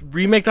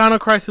 remake Dino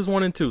Crisis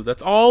 1 and 2.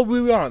 That's all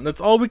we want. That's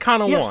all we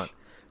kind of want.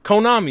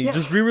 Konami,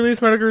 just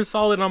re-release Metal Gear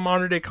Solid on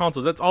modern day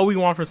consoles. That's all we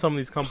want from some of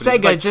these companies.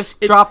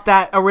 Sega, drop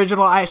that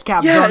original Ice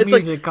Cap Zone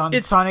music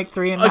on Sonic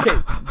 3 and okay,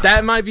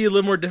 that might be a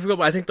little more difficult,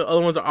 but I think the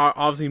other ones are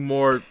obviously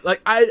more...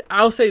 Like,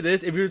 I'll say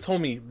this, if you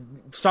told me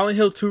Silent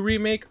Hill 2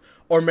 remake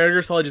or Metal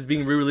Gear Solid just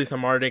being re-released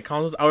on modern day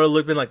consoles, I would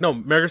have been like, no,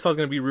 Metal Gear Solid is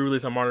going to be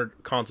re-released on modern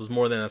consoles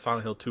more than a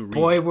Silent Hill 2 remake.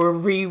 Boy, were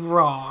we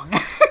wrong.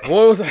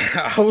 What was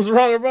I was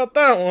wrong about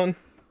that one.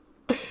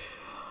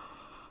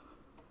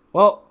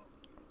 Well,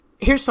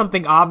 here's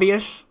something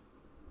obvious.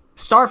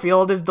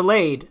 Starfield is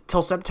delayed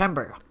till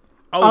September.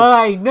 Oh.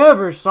 I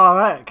never saw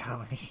that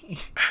coming.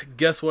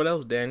 Guess what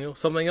else, Daniel?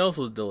 Something else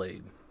was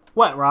delayed.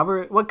 What,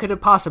 Robert? What could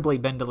have possibly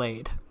been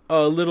delayed?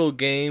 A little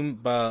game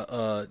by,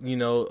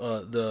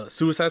 the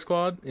Suicide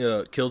Squad,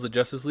 Kills the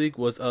Justice League,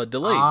 was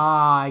delayed.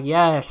 Ah,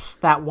 yes,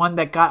 that one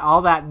that got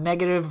all that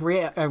negative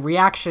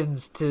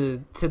reactions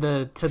to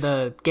the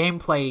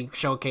gameplay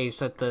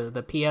showcase at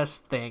the PS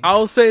thing.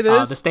 I'll say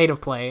this: the state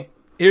of play.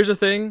 Here's the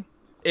thing: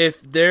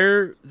 if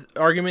their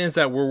argument is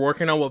that we're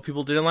working on what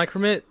people didn't like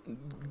from it,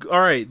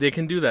 all right, they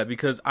can do that,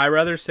 because I'd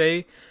rather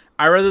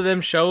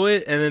them show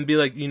it and then be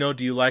like,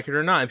 do you like it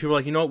or not? And people are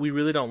like, you know what, we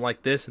really don't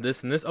like this and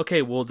this and this.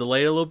 Okay, we'll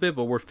delay it a little bit,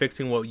 but we're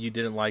fixing what you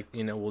didn't like.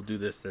 We'll do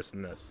this, this,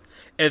 and this.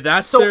 If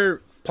that's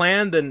their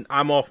plan, then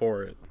I'm all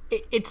for it.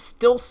 It's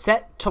still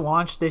set to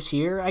launch this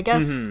year, I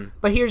guess. Mm-hmm.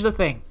 But here's the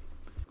thing.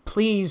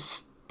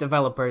 Please,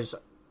 developers,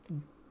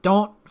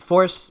 don't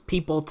force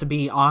people to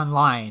be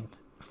online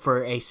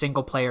for a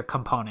single-player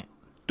component.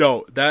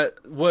 No,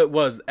 what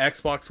was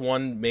Xbox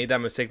One made that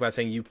mistake by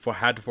saying you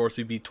had to force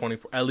me to be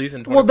 24, at least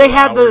in 24 hours.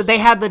 Well, they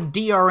had the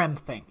DRM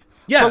thing.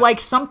 Yeah. So like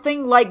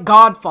something like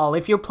Godfall,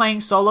 if you're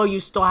playing solo,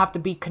 you still have to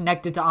be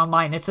connected to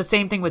online. It's the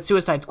same thing with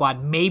Suicide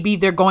Squad. Maybe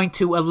they're going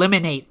to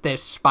eliminate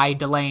this by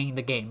delaying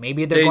the game.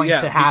 Maybe they're going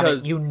to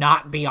have you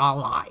not be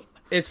online.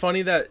 It's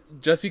funny that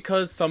just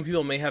because some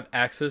people may have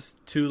access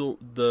to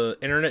the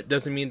internet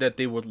doesn't mean that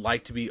they would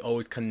like to be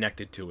always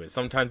connected to it.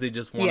 Sometimes they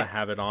just want to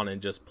have it on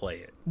and just play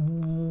it.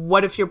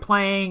 What if you're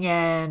playing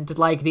and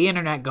like the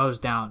internet goes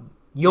down?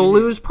 You'll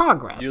lose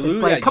progress.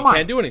 You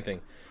can't do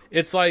anything.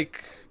 It's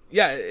like,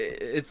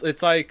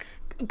 it's like...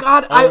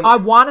 God, I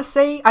want to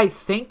say, I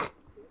think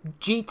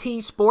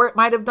GT Sport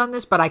might have done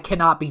this, but I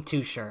cannot be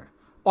too sure.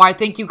 Or I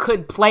think you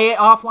could play it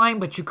offline,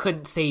 but you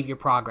couldn't save your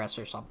progress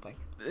or something.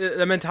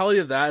 The mentality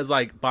of that is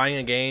like buying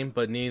a game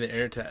but needing the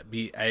internet to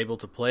be able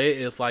to play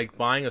it. It's like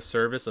buying a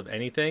service of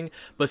anything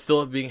but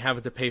still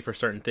having to pay for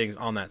certain things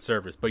on that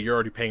service, but you're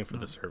already paying for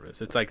the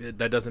service. It's like,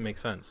 that doesn't make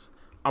sense.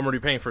 I'm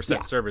already paying for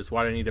set service.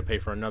 Why do I need to pay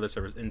for another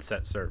service in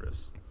set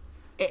service?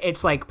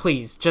 It's like,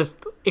 please,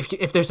 just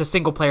if there's a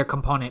single player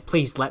component,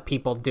 please let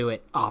people do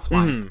it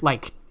offline.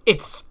 Like,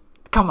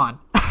 come on.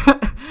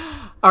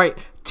 All right,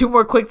 2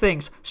 more quick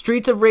things.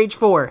 Streets of Rage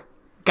 4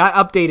 got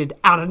updated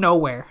out of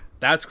nowhere.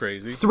 That's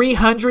crazy.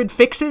 300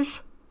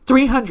 fixes?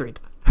 300.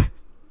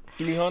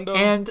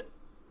 300?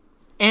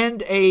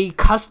 And a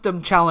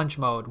custom challenge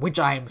mode, which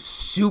I am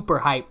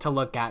super hyped to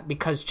look at,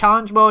 because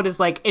challenge mode is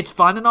like, it's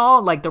fun and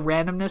all, like the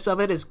randomness of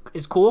it is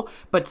cool,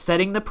 but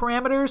setting the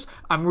parameters,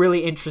 I'm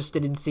really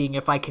interested in seeing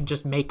if I can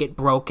just make it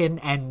broken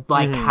and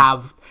like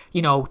have,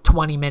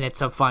 20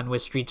 minutes of fun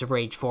with Streets of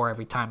Rage 4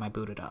 every time I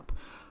boot it up.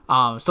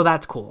 So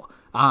that's cool.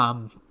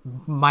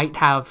 Might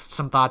have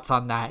some thoughts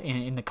on that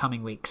in the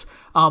coming weeks.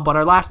 But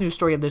our last news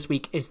story of this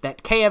week is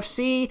that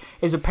KFC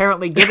is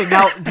apparently giving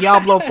out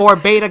Diablo 4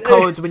 beta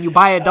codes when you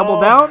buy a Double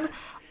Down.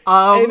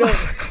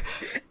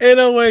 In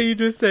a way, you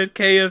just said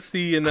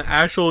KFC in the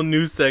actual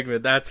news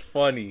segment. That's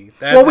funny.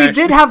 We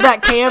did have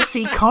that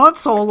KFC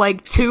console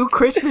like 2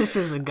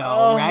 Christmases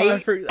ago,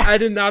 right? I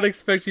did not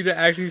expect you to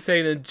actually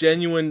say in a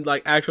genuine,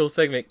 like, actual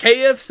segment,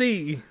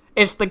 KFC.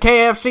 It's the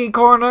KFC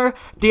corner.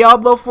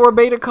 Diablo 4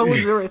 beta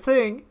codes are a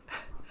thing.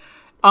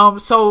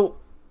 So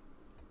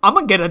I'm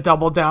going to get a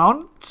Double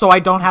Down so I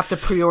don't have to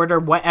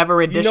pre-order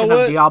whatever edition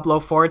of Diablo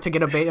 4 to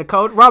get a beta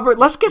code. Robert,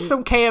 let's get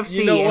some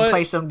KFC and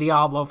play some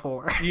Diablo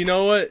 4. You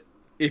know what?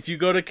 If you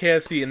go to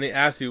KFC and they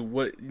ask you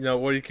what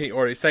you can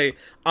order, say,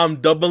 I'm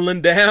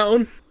doubling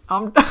down.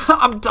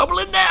 I'm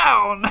doubling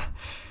down.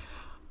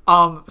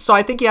 So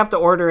I think you have to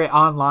order it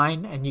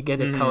online and you get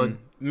a code.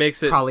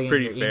 Makes it probably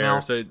pretty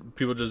fair, so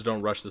people just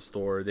don't rush the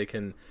store. They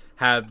can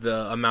have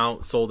the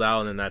amount sold out,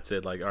 and then that's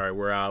it. Like, all right,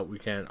 we're out. We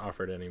can't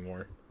offer it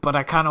anymore. But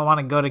I kind of want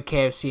to go to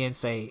KFC and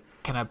say,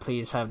 can I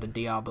please have the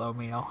Diablo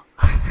meal?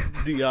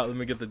 Let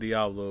me get the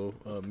Diablo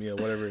meal,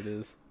 whatever it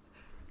is.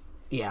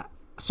 Yeah,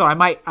 so I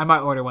might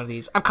order one of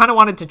these. I've kind of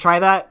wanted to try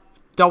that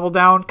Double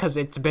Down because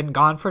it's been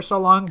gone for so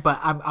long, but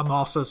I'm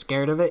also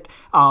scared of it.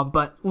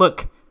 But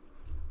look,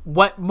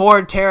 what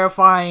more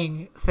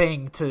terrifying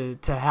thing to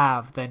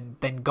have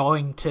than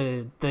going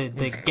to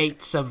the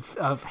gates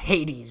of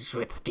Hades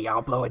with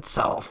Diablo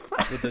itself?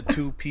 With the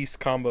 2-piece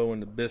combo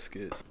and the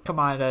biscuit. Come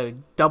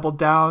on, double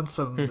down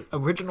some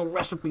original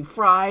recipe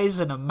fries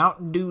and a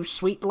Mountain Dew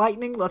Sweet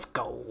Lightning. Let's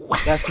go.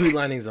 That Sweet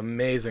Lightning is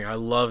amazing. I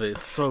love it.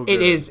 It's so good.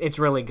 It is. It's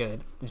really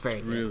good. It's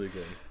very good. Really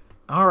good.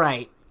 All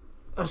right.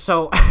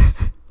 So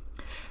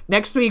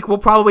next week, we'll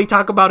probably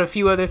talk about a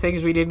few other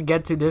things we didn't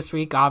get to this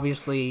week.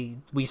 Obviously,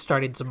 we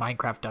started some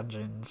Minecraft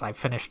Dungeons. I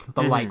finished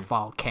the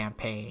Lightfall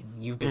campaign.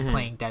 You've been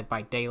playing Dead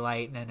by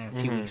Daylight, and in a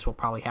few weeks, we'll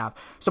probably have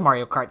some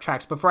Mario Kart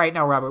tracks. But for right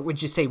now, Robert,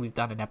 would you say we've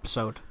done an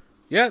episode?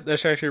 Yeah, that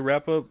should actually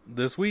wrap up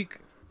this week.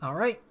 All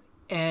right.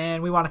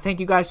 And we want to thank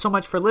you guys so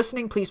much for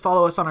listening. Please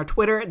follow us on our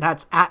Twitter.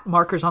 That's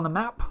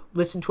 @MarkersOnTheMap.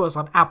 Listen to us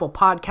on Apple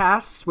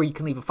Podcasts, where you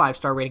can leave a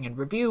 5-star rating and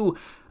review.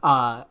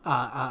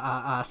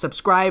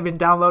 Subscribe and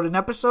download an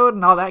episode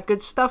and all that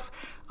good stuff.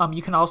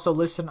 You can also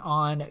listen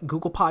on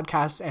Google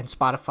Podcasts and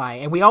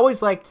Spotify. And we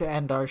always like to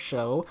end our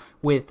show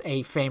with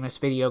a famous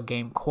video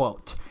game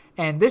quote.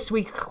 And this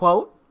week's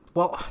quote,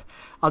 well,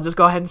 I'll just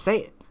go ahead and say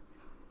it.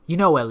 You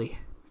know, Ellie,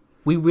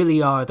 we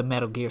really are the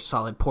Metal Gear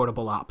Solid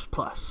Portable Ops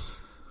Plus.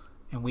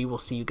 And we will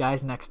see you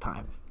guys next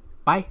time.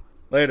 Bye.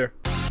 Later.